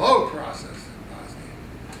 slow process in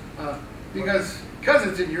Bosnia. Because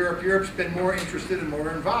it's in Europe, Europe's been more interested and more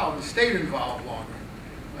involved, and stayed involved longer.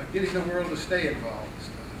 Getting the world to stay involved and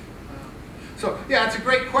stuff. So, yeah, it's a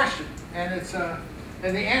great question. And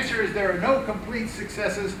and the answer is there are no complete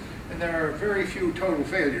successes, and there are very few total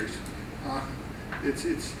failures.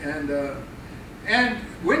 And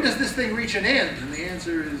when does this thing reach an end? And the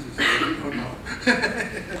answer is, we don't know.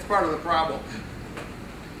 That's part of the problem.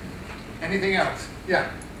 Anything else?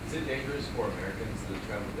 Yeah? Is it dangerous for Americans to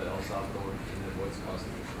travel to El Salvador and avoid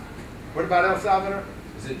costing them crime? What about El Salvador?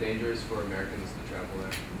 Is it dangerous for Americans to travel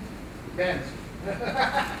there? Depends.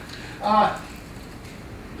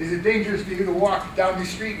 Is it dangerous for you to walk down the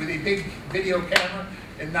street with a big video camera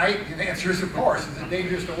at night? And the answer is, of course. Is it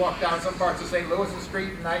dangerous to walk down some parts of St. Louis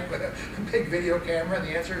street at night with a big video camera? And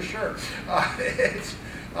the answer is sure.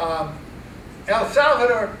 El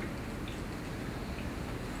Salvador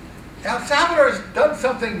has done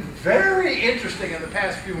something very interesting in the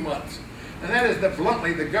past few months. And that is that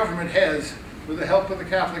bluntly the government has, with the help of the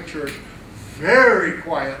Catholic Church, very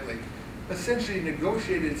quietly, essentially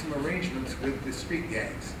negotiated some arrangements with the street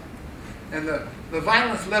gangs. And the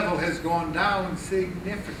violence level has gone down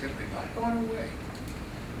significantly, not gone away.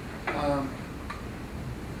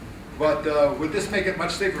 But would this make it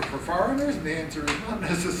much safer for foreigners? And the answer is not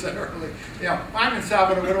necessarily. You know, I'm in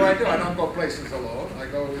Salvador, what do? I don't go places alone. I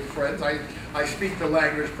go with friends. I speak the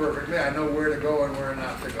language perfectly. I know where to go and where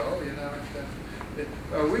not to go, you know.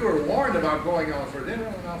 We were warned about going out for dinner.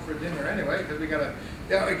 Went out for dinner anyway, because we got to,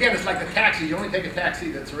 you know, again, it's like the taxi. You only take a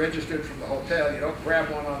taxi that's registered from the hotel. You don't grab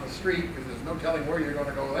one on the street, because there's no telling where you're going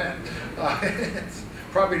to go then. It's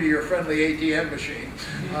probably to your friendly ATM machine.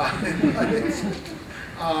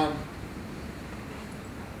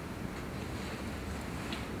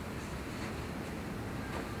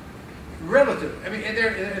 Relative. I mean, and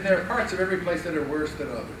there are parts of every place that are worse than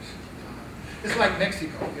others. It's like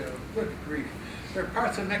Mexico, you know, good grief. There are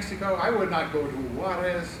parts of Mexico, I would not go to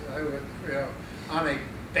Juarez, I would, you know, on a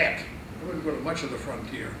bet. I wouldn't go to much of the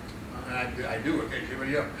frontier. And I do occasionally, but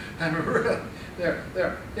you know, I'm really,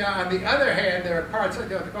 yeah, on the other hand, there are parts, you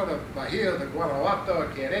know, to go to Bahia, to Guanajuato,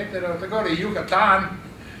 Querétaro, to go to Yucatan,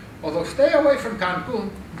 although stay away from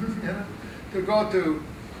Cancun, you know, to go to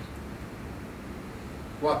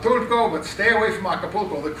Huatulco, but stay away from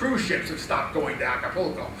Acapulco. The cruise ships have stopped going to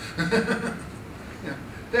Acapulco. Yeah.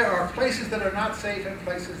 There are places that are not safe and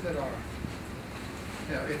places that are.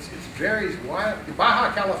 You know, it varies wildly.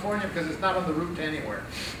 Baja California, because it's not on the route to anywhere.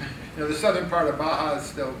 You know, the southern part of Baja is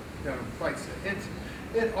still, you know, quite safe.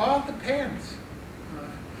 It all depends.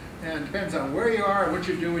 And it depends on where you are and what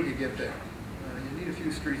you do when you get there. You need a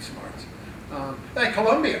few street smarts. Like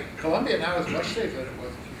Colombia. Colombia now is much safer than it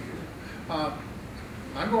was a few years ago.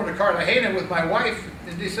 I'm going to Cartagena with my wife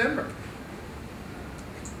in December.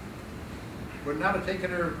 Would not have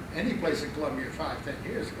taken her any place in Colombia 5, 10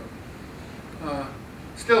 years ago.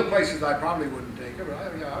 Still places I probably wouldn't take her,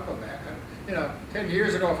 but yeah, I'll go back. 10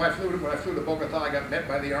 years ago, when I flew to Bogota, I got met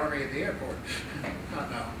by the Army at the airport.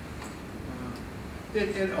 Not now.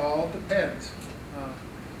 It all depends.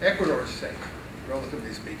 Ecuador is safe,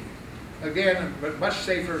 relatively speaking. Again, but much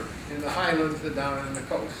safer in the highlands than down in the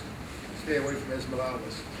coast. Stay away from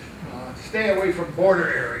Esmeraldas. Stay away from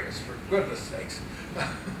border areas, for goodness sakes.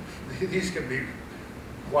 These can be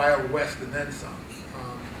Wild West and then some.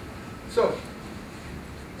 So,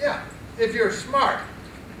 yeah, if you're smart,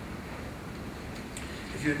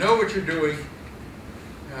 if you know what you're doing,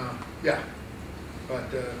 yeah. But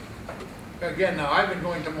again, now I've been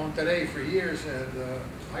going to Monterrey for years, and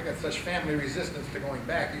I got such family resistance to going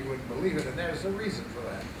back, you wouldn't believe it, and there's a reason for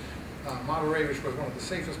that. Monterrey, which was one of the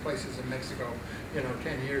safest places in Mexico,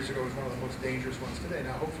 10 years ago, is one of the most dangerous ones today.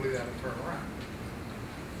 Now, hopefully that'll turn around.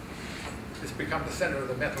 It's become the center of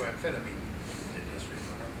the methamphetamine industry.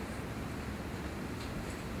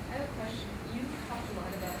 I have a question. You talked a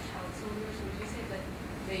lot about child soldiers. Would you say that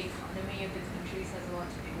the economy of the countries has a lot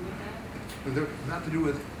to do with that? Not to do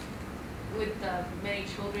with... With many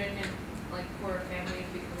children and like poor families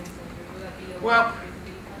becoming soldiers, would that be a Well, lot to do with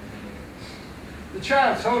the economy? the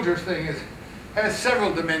child soldiers thing has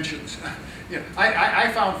several dimensions.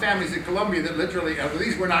 I found families in Colombia that literally,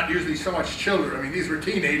 these were not usually so much children. I mean, these were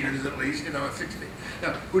teenagers at least, at 16,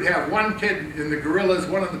 who'd have one kid in the guerrillas,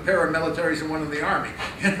 one in the paramilitaries, and one in the army.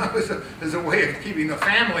 As a way of keeping the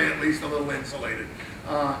family at least a little insulated.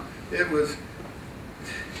 It was.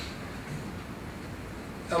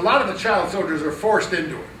 A lot of the child soldiers are forced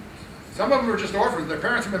into it. Some of them are just orphans. Their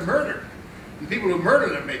parents have been murdered. The people who murder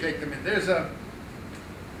them may take them in. There's a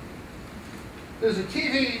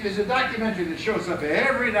documentary that shows up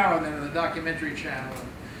every now and then on the documentary channel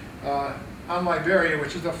on Liberia,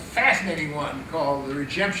 which is a fascinating one called The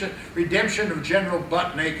Redemption of General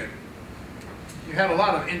Butt Naked. You had a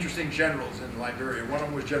lot of interesting generals in Liberia. One of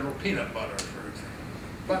them was General Peanut Butter, for example.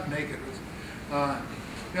 Butt Naked was,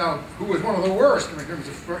 who was one of the worst in terms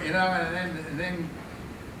of, and then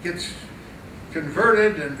gets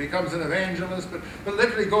converted and becomes an evangelist, but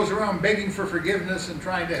literally goes around begging for forgiveness and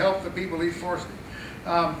trying to help the people he forced.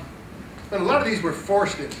 But a lot of these were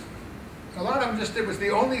forced into. A lot of them just, it was the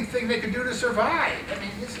only thing they could do to survive. I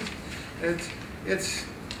mean, it's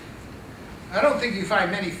I don't think you find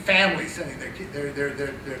many families sending their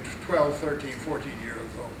 12, 13,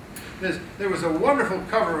 14-year-olds home. There was a wonderful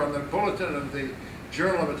cover on the bulletin of the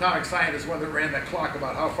Journal of Atomic Scientists, one that ran that clock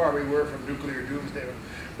about how far we were from nuclear doomsday.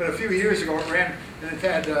 But a few years ago it ran, and it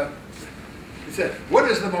said, what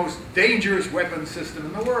is the most dangerous weapon system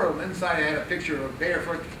in the world? And inside it had a picture of a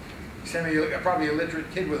barefoot, probably illiterate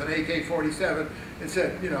kid with an AK-47. It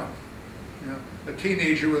said, a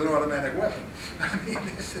teenager with an automatic weapon. I mean,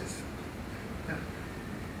 this is,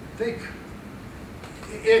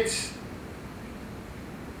 it's,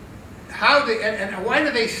 how they, and why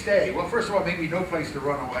do they stay? Well, first of all, maybe no place to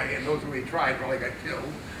run away, and those who we tried probably got killed.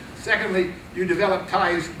 Secondly, you develop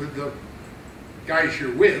ties with the guys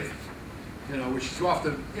you're with, which is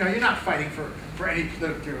often, you're not fighting for any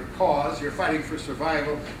particular cause. You're fighting for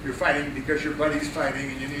survival. You're fighting because your buddy's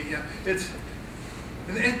fighting, and you need, it's,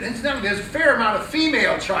 and incidentally, there's a fair amount of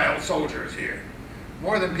female child soldiers here,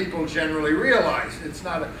 more than people generally realize. It's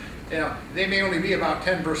not a, they may only be about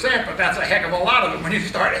 10%, but that's a heck of a lot of them when you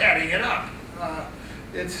start adding it up.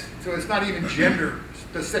 So it's not even gender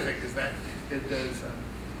specific as that it does.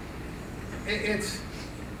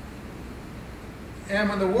 And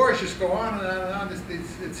when the wars just go on and on and on,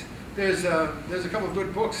 there's a couple of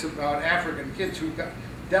good books about African kids who got,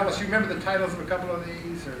 Dallas, you remember the titles of a couple of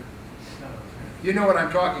these? Or no? You know what I'm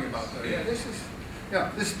talking about, though. Yeah, this is,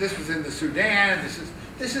 this was in the Sudan.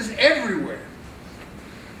 This is everywhere.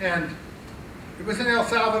 And it was in El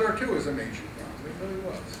Salvador, too, as a major problem. It really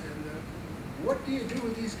was. And what do you do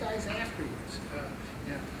with these guys afterwards?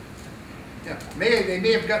 They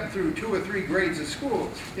may have gotten through 2 or 3 grades of school.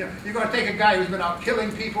 You're going to take a guy who's been out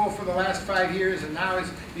killing people for the last 5 years, and now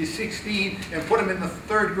he's 16, and put him in the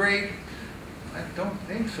 3rd grade? I don't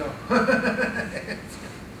think so.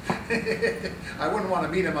 I wouldn't want to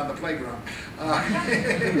meet him on the playground.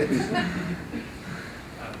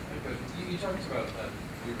 You talked about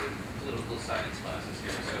we were in political science classes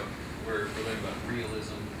here, so we're learning about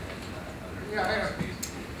realism and other philosophies.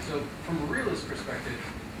 So from a realist perspective,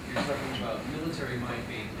 you're talking about military might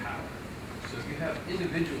being power. So if you have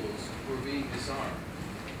individuals who are being disarmed,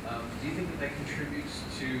 do you think that contributes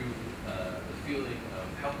to the feeling of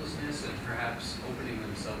helplessness and perhaps opening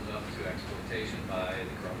themselves up to exploitation by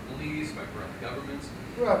the corrupt police, by corrupt governments?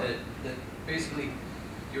 Well, that basically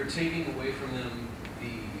you're taking away from them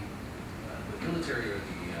the military or the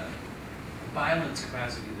violence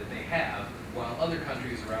capacity that they have, while other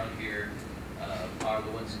countries around here are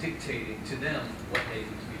the ones dictating to them what they need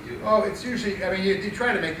to be doing. Oh, it's usually, I mean, you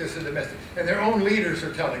try to make this a domestic, and their own leaders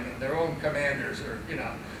are telling them, their own commanders are, you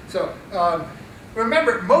know. So,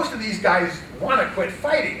 remember, most of these guys want to quit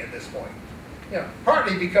fighting at this point. You know,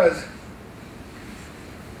 partly because,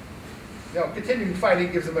 you know, continuing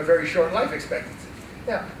fighting gives them a very short life expectancy.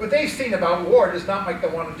 Yeah, what they've seen about war does not make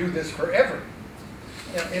them want to do this forever.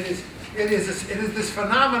 You know, it is this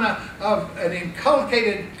phenomena of an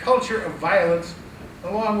inculcated culture of violence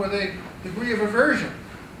along with a degree of aversion.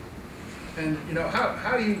 And, you know,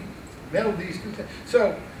 how do you meld these two things?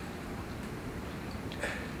 So,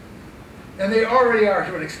 and they already are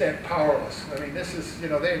to an extent powerless. I mean, this is, you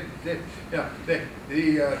know, they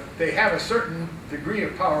have a certain degree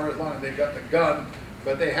of power as long as they've got the gun,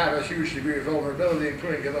 but they have a huge degree of vulnerability,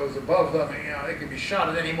 including to those above them. And, you know, they can be shot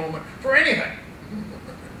at any moment for anything.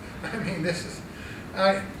 I mean, this is,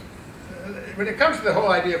 when it comes to the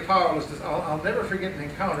whole idea of powerlessness, I'll never forget an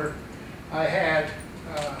encounter I had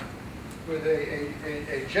with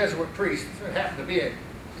a Jesuit priest, who happened to be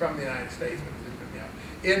from the United States,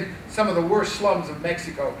 in some of the worst slums of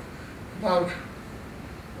Mexico, about,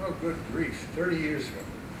 oh good grief, 30 years ago.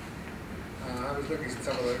 I was looking at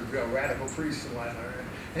some of the real radical priests and whatnot,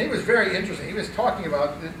 and he was very interesting. He was talking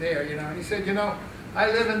about it there, you know, and he said, you know,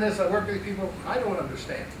 I live in this, I work with these people, I don't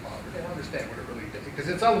understand poverty, I don't understand what it really is, because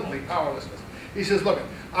it's ultimately powerlessness. He says, look,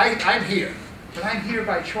 I'm here, but I'm here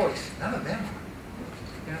by choice. None of them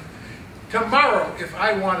are. You know? Tomorrow, if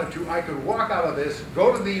I wanted to, I could walk out of this,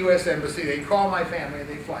 go to the U.S. Embassy, they'd call my family, and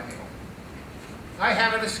they'd fly me home. I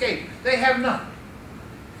have an escape. They have none.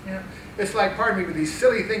 You know? It's like, pardon me, with these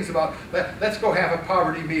silly things about, let's go have a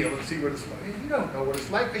poverty meal and see what it's like. You don't know what it's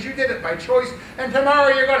like, because you did it by choice, and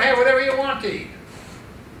tomorrow you're going to have whatever you want to eat.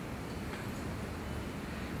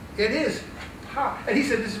 It is power. And he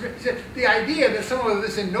said, the idea that some of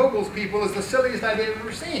this ennobles people is the silliest idea I've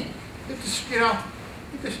ever seen. It just, you know,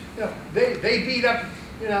 they beat up,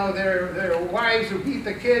 you know, their wives, who beat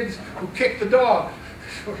the kids, who kick the dog.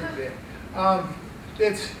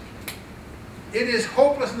 It is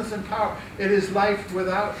hopelessness and power. It is life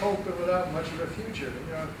without hope and without much of a future.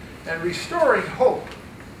 You know? And restoring hope,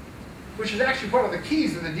 which is actually one of the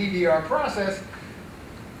keys of the DDR process,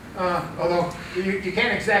 although you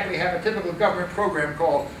can't exactly have a typical government program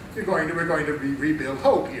called, we're going to rebuild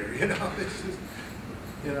hope here. You know, this is,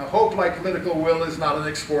 you know, hope, like political will, is not an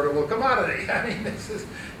exportable commodity. I mean, this is,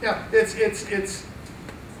 yeah, it's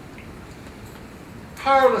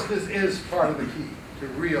powerlessness is part of the key to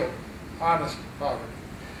real, honest poverty.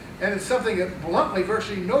 And it's something that bluntly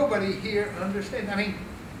virtually nobody here understands. I mean,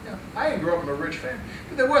 you know, I didn't grow up in a rich family,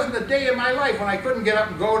 but there wasn't a day in my life when I couldn't get up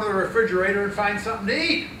and go to the refrigerator and find something to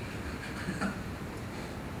eat.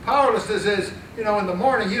 Powerlessness is, you know, in the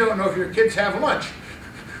morning you don't know if your kids have lunch.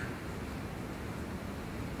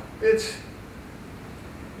 It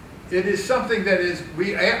is something that is,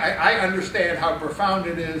 I understand how profound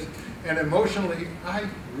it is, and emotionally, I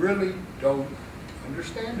really don't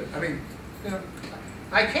understand it. I mean, you know,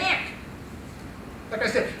 I can't. Like I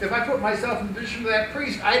said, if I put myself in the position of that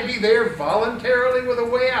priest, I'd be there voluntarily with a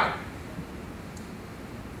way out.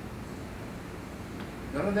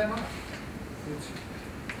 None of them are.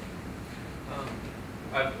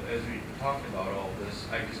 As we talked about all this,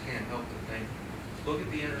 I just can't help but think, look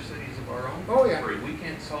at the inner cities of our own Oh, yeah. country. We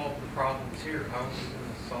can't solve the problems here. How are we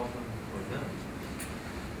going to solve them for them?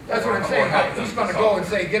 That's what I'm saying. He's going to go and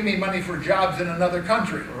say, give me money for jobs in another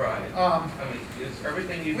country. Right. I mean,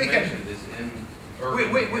 everything you've mentioned is in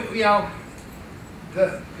urban. You know,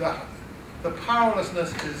 the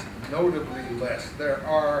powerlessness is notably less. There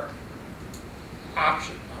are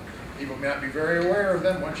options. People may not be very aware of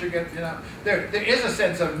them. Once you get, you know, there is a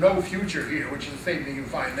sense of no future here, which is the same thing you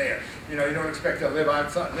find there. You know, you don't expect to live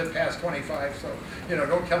past 25, so, you know,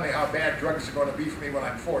 don't tell me how bad drugs are going to be for me when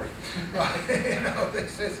I'm 40. You know,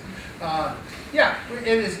 this is, yeah, it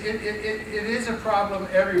is a problem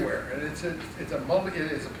everywhere, and it is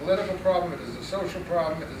a political problem, it is a social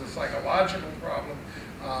problem, it is a psychological problem.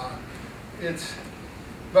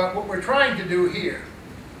 But what we're trying to do here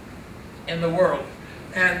in the world,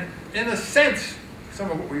 and in a sense, some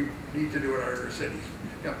of what we need to do in our inner cities,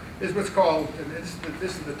 you know, is what's called, and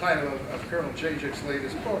this is the title of Colonel Chajik's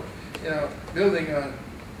latest book, you know, building a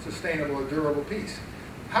sustainable and durable peace.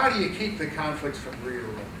 How do you keep the conflicts from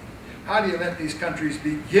reeroding? How do you let these countries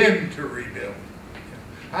begin to rebuild?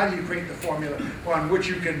 How do you create the formula on which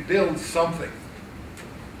you can build something?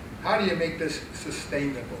 How do you make this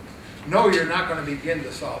sustainable? No, you're not going to begin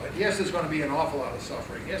to solve it. Yes, there's going to be an awful lot of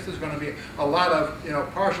suffering. Yes, there's going to be a lot of, you know,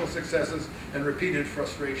 partial successes and repeated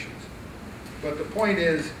frustrations. But the point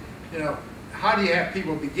is, you know, how do you have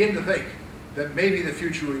people begin to think that maybe the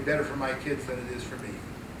future will be better for my kids than it is for me?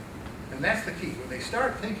 And that's the key. When they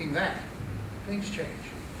start thinking that, things change.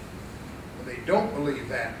 When they don't believe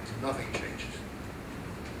that, nothing changes.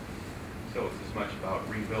 So it's as much about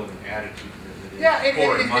rebuilding attitudes as it is Yeah,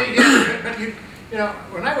 for money. but you know,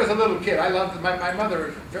 when I was a little kid, I loved, my mother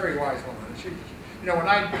was a very wise woman. And she, you know, when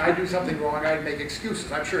I do something wrong, I'd make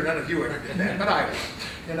excuses. I'm sure none of you ever did that, but I would.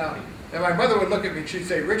 You know, and my mother would look at me and she'd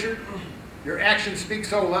say, "Richard, your actions speak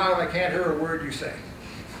so loud I can't hear a word you say."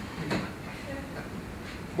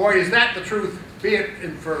 Boy, is that the truth, be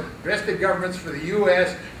it for vested governments, for the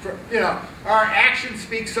U.S., for, you know, our actions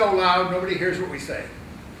speak so loud nobody hears what we say.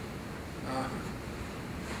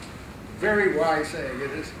 Very wise saying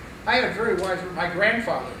it is. I had a very wise, my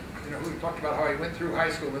grandfather, you know, who talked about how he went through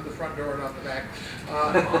high school in the front door and out the back,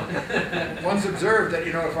 once observed that,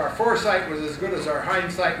 you know, if our foresight was as good as our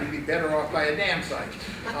hindsight, we'd be better off by a damn sight.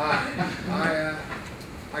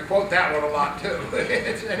 I quote that one a lot too,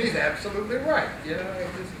 and he's absolutely right. You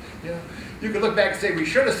know, you can look back and say we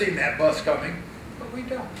should have seen that bus coming, but we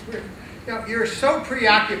don't. You know, you're so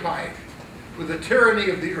preoccupied with the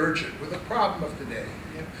tyranny of the urgent, with the problem of today.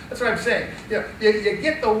 You know, that's what I'm saying. You know, you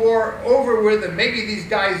get the war over with, and maybe these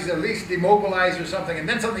guys at least demobilize or something, and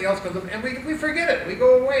then something else comes up, and we forget it. We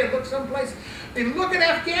go away and look someplace. I mean, look at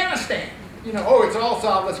Afghanistan. You know, oh, it's all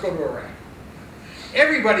solved. Let's go to Iraq.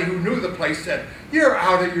 Everybody who knew the place said, "You're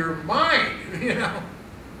out of your mind," you know.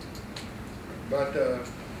 But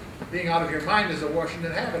being out of your mind is a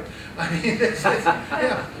Washington habit. I mean,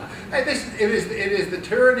 yeah. It is the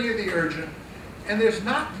tyranny of the urgent, and there's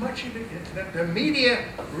not much of it. The media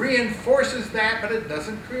reinforces that, but it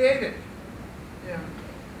doesn't create it. Yeah.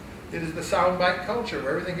 It is the soundbite culture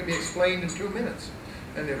where everything can be explained in 2 minutes,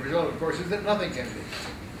 and the result, of course, is that nothing can be.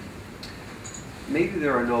 Maybe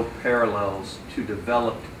there are no parallels to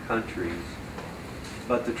developed countries,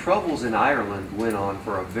 but the troubles in Ireland went on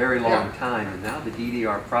for a very long time, and now the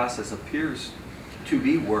DDR process appears to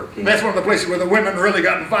be working. That's one of the places where the women really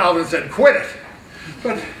got involved and said, "Quit it."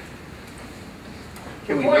 But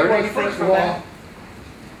can we learn anything from that?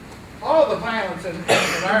 All the violence in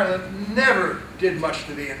Ireland never did much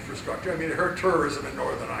to the infrastructure. I mean, it hurt tourism in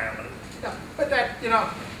Northern Ireland. Yeah, but that, you know,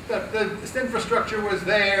 the infrastructure was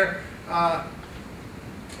there.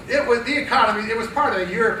 It was the economy. It was part of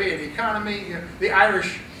the European economy. You know, the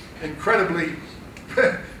Irish, incredibly,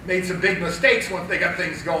 made some big mistakes once they got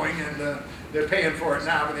things going, and they're paying for it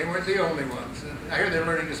now. But they weren't the only ones. I hear they're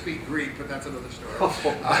learning to speak Greek, but that's another story.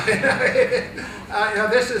 You know,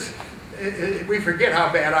 this is. We forget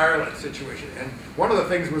how bad Ireland's situation. And one of the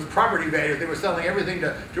things was property values. They were selling everything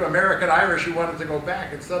to American Irish who wanted to go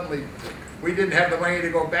back, and suddenly we didn't have the money to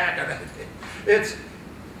go back. And it's.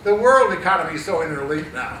 The world economy is so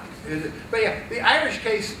interlinked now. But yeah, the Irish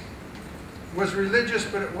case was religious,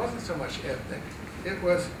 but it wasn't so much ethnic. It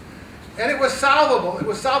was solvable. It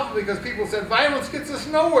was solvable because people said violence gets us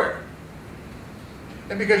nowhere.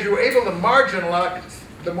 And because you were able to marginalize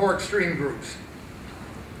the more extreme groups.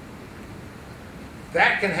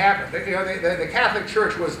 That can happen. You know, the Catholic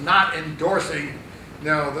Church was not endorsing, you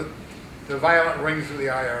know, the violent rings of the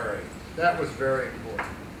IRA. That was very important.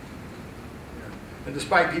 And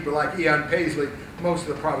despite people like Ian Paisley, most of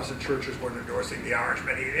the Protestant churches weren't endorsing the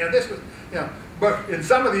Orangemen. You know, this was, you know, but in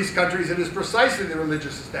some of these countries, it is precisely the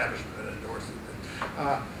religious establishment that endorses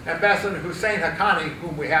it. Ambassador Hussein Haqqani,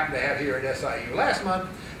 whom we happen to have here at SIU last month,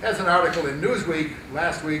 has an article in Newsweek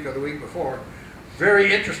last week or the week before,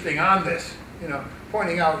 very interesting on this. You know,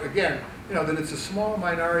 pointing out again, you know, that it's a small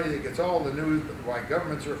minority that gets all the news, but why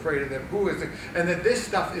governments are afraid of them, who is it, and that this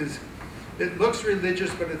stuff is. It looks religious,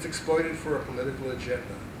 but it's exploited for a political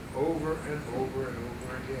agenda over and over and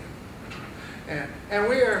over again. And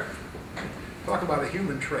we are, talk about a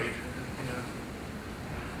human trait, you know.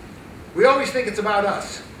 We always think it's about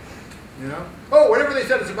us, you know. Oh, whatever they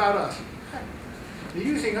said, it's about us. They're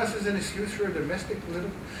using us as an excuse for a domestic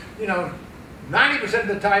political, you know, 90% of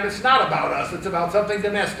the time it's not about us, it's about something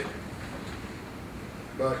domestic.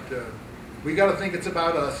 But we got to think it's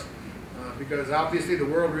about us. Because obviously the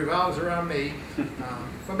world revolves around me.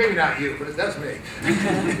 Well, maybe not you, but it does me.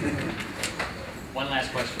 One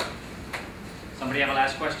last question. Somebody have a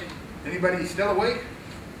last question? Anybody still awake?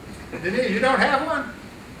 You don't have one?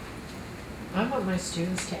 I want my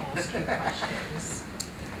students to ask you questions.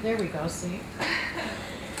 There we go, see?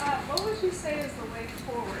 What would you say is the way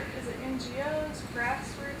forward? Is it NGOs,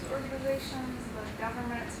 grassroots organizations, the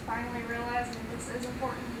government's finally realizing this is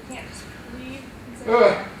important, we can't just leave and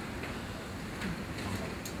say,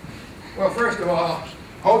 well, first of all,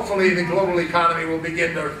 hopefully the global economy will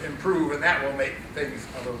begin to improve, and that will make things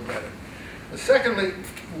a little better. Secondly,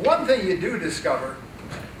 one thing you do discover,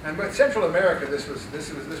 and with Central America, this was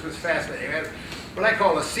fascinating. We had what I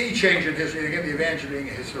call a sea change in history. Again, the advantage of being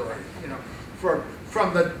a historian. You know,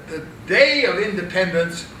 from the day of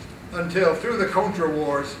independence until through the Contra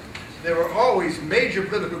Wars, there were always major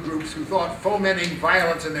political groups who thought fomenting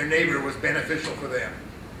violence in their neighbor was beneficial for them.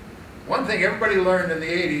 One thing everybody learned in the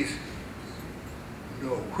 80s,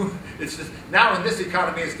 no. It's just, now in this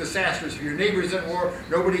economy it's disastrous. If your neighbor's in war,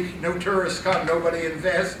 no tourists come, nobody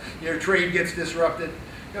invests, your trade gets disrupted.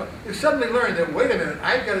 You know, you suddenly learn that, wait a minute,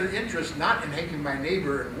 I've got an interest not in making my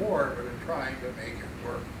neighbor in war, but in trying to make it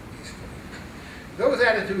work peacefully. Those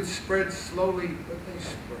attitudes spread slowly, but they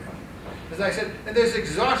spread. As I said, and there's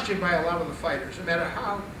exhaustion by a lot of the fighters, no matter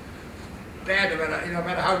how bad, no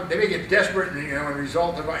matter how they may get desperate, and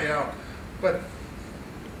result of, but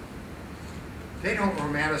they don't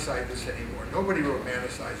romanticize this anymore. Nobody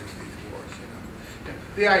romanticizes these wars.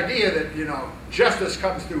 The idea that justice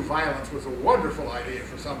comes through violence was a wonderful idea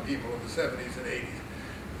for some people in the 70s and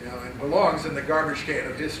 80s. And belongs in the garbage can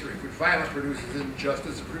of history. Which violence produces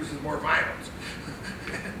injustice, it produces more violence,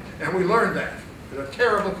 and we learned that at a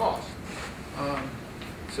terrible cost.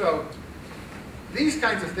 So these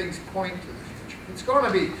kinds of things point to the future. It's going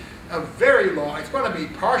to be a very long, it's going to be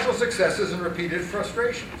partial successes and repeated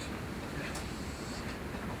frustrations.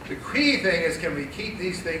 The key thing is, can we keep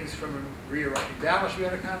these things from re-erupting? Dallas, you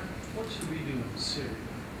had a comment? What should we do in Syria?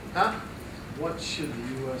 Huh? What should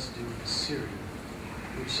the U.S. do in Syria,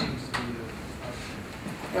 which seems to be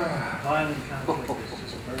a violent conflict that's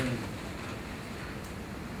just burning?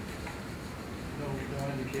 No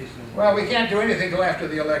indication of... Well, we can't do anything till after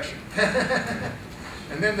the election.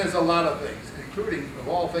 And then there's a lot of things, including, of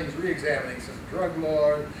all things, re-examining some drug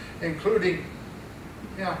laws, including,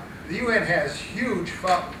 the UN has huge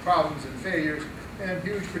problems and failures and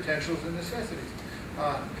huge potentials and necessities.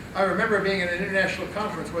 I remember being at an international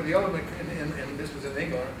conference where the ultimate, and this was in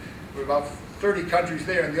England, there were about 30 countries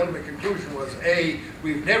there, and the ultimate conclusion was, A,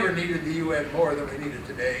 we've never needed the UN more than we need it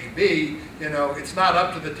today. B, it's not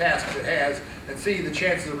up to the tasks it has. And C, the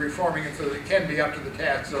chances of reforming it so that it can be up to the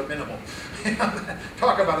tasks are minimal.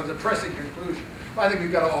 Talk about a depressing conclusion. Well, I think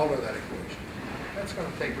we've got to alter that equation. That's going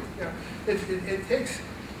to take,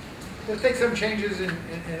 it takes some changes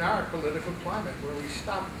in our political climate where we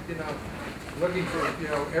stop, looking for,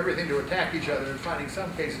 everything to attack each other and finding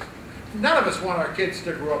some cases. None of us want our kids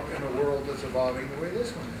to grow up in a world that's evolving the way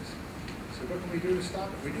this one is. So what can we do to stop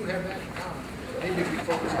it? We do have that in common. Maybe if we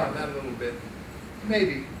focused on that a little bit,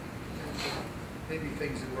 maybe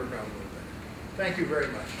things would work out a little better. Thank you very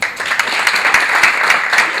much.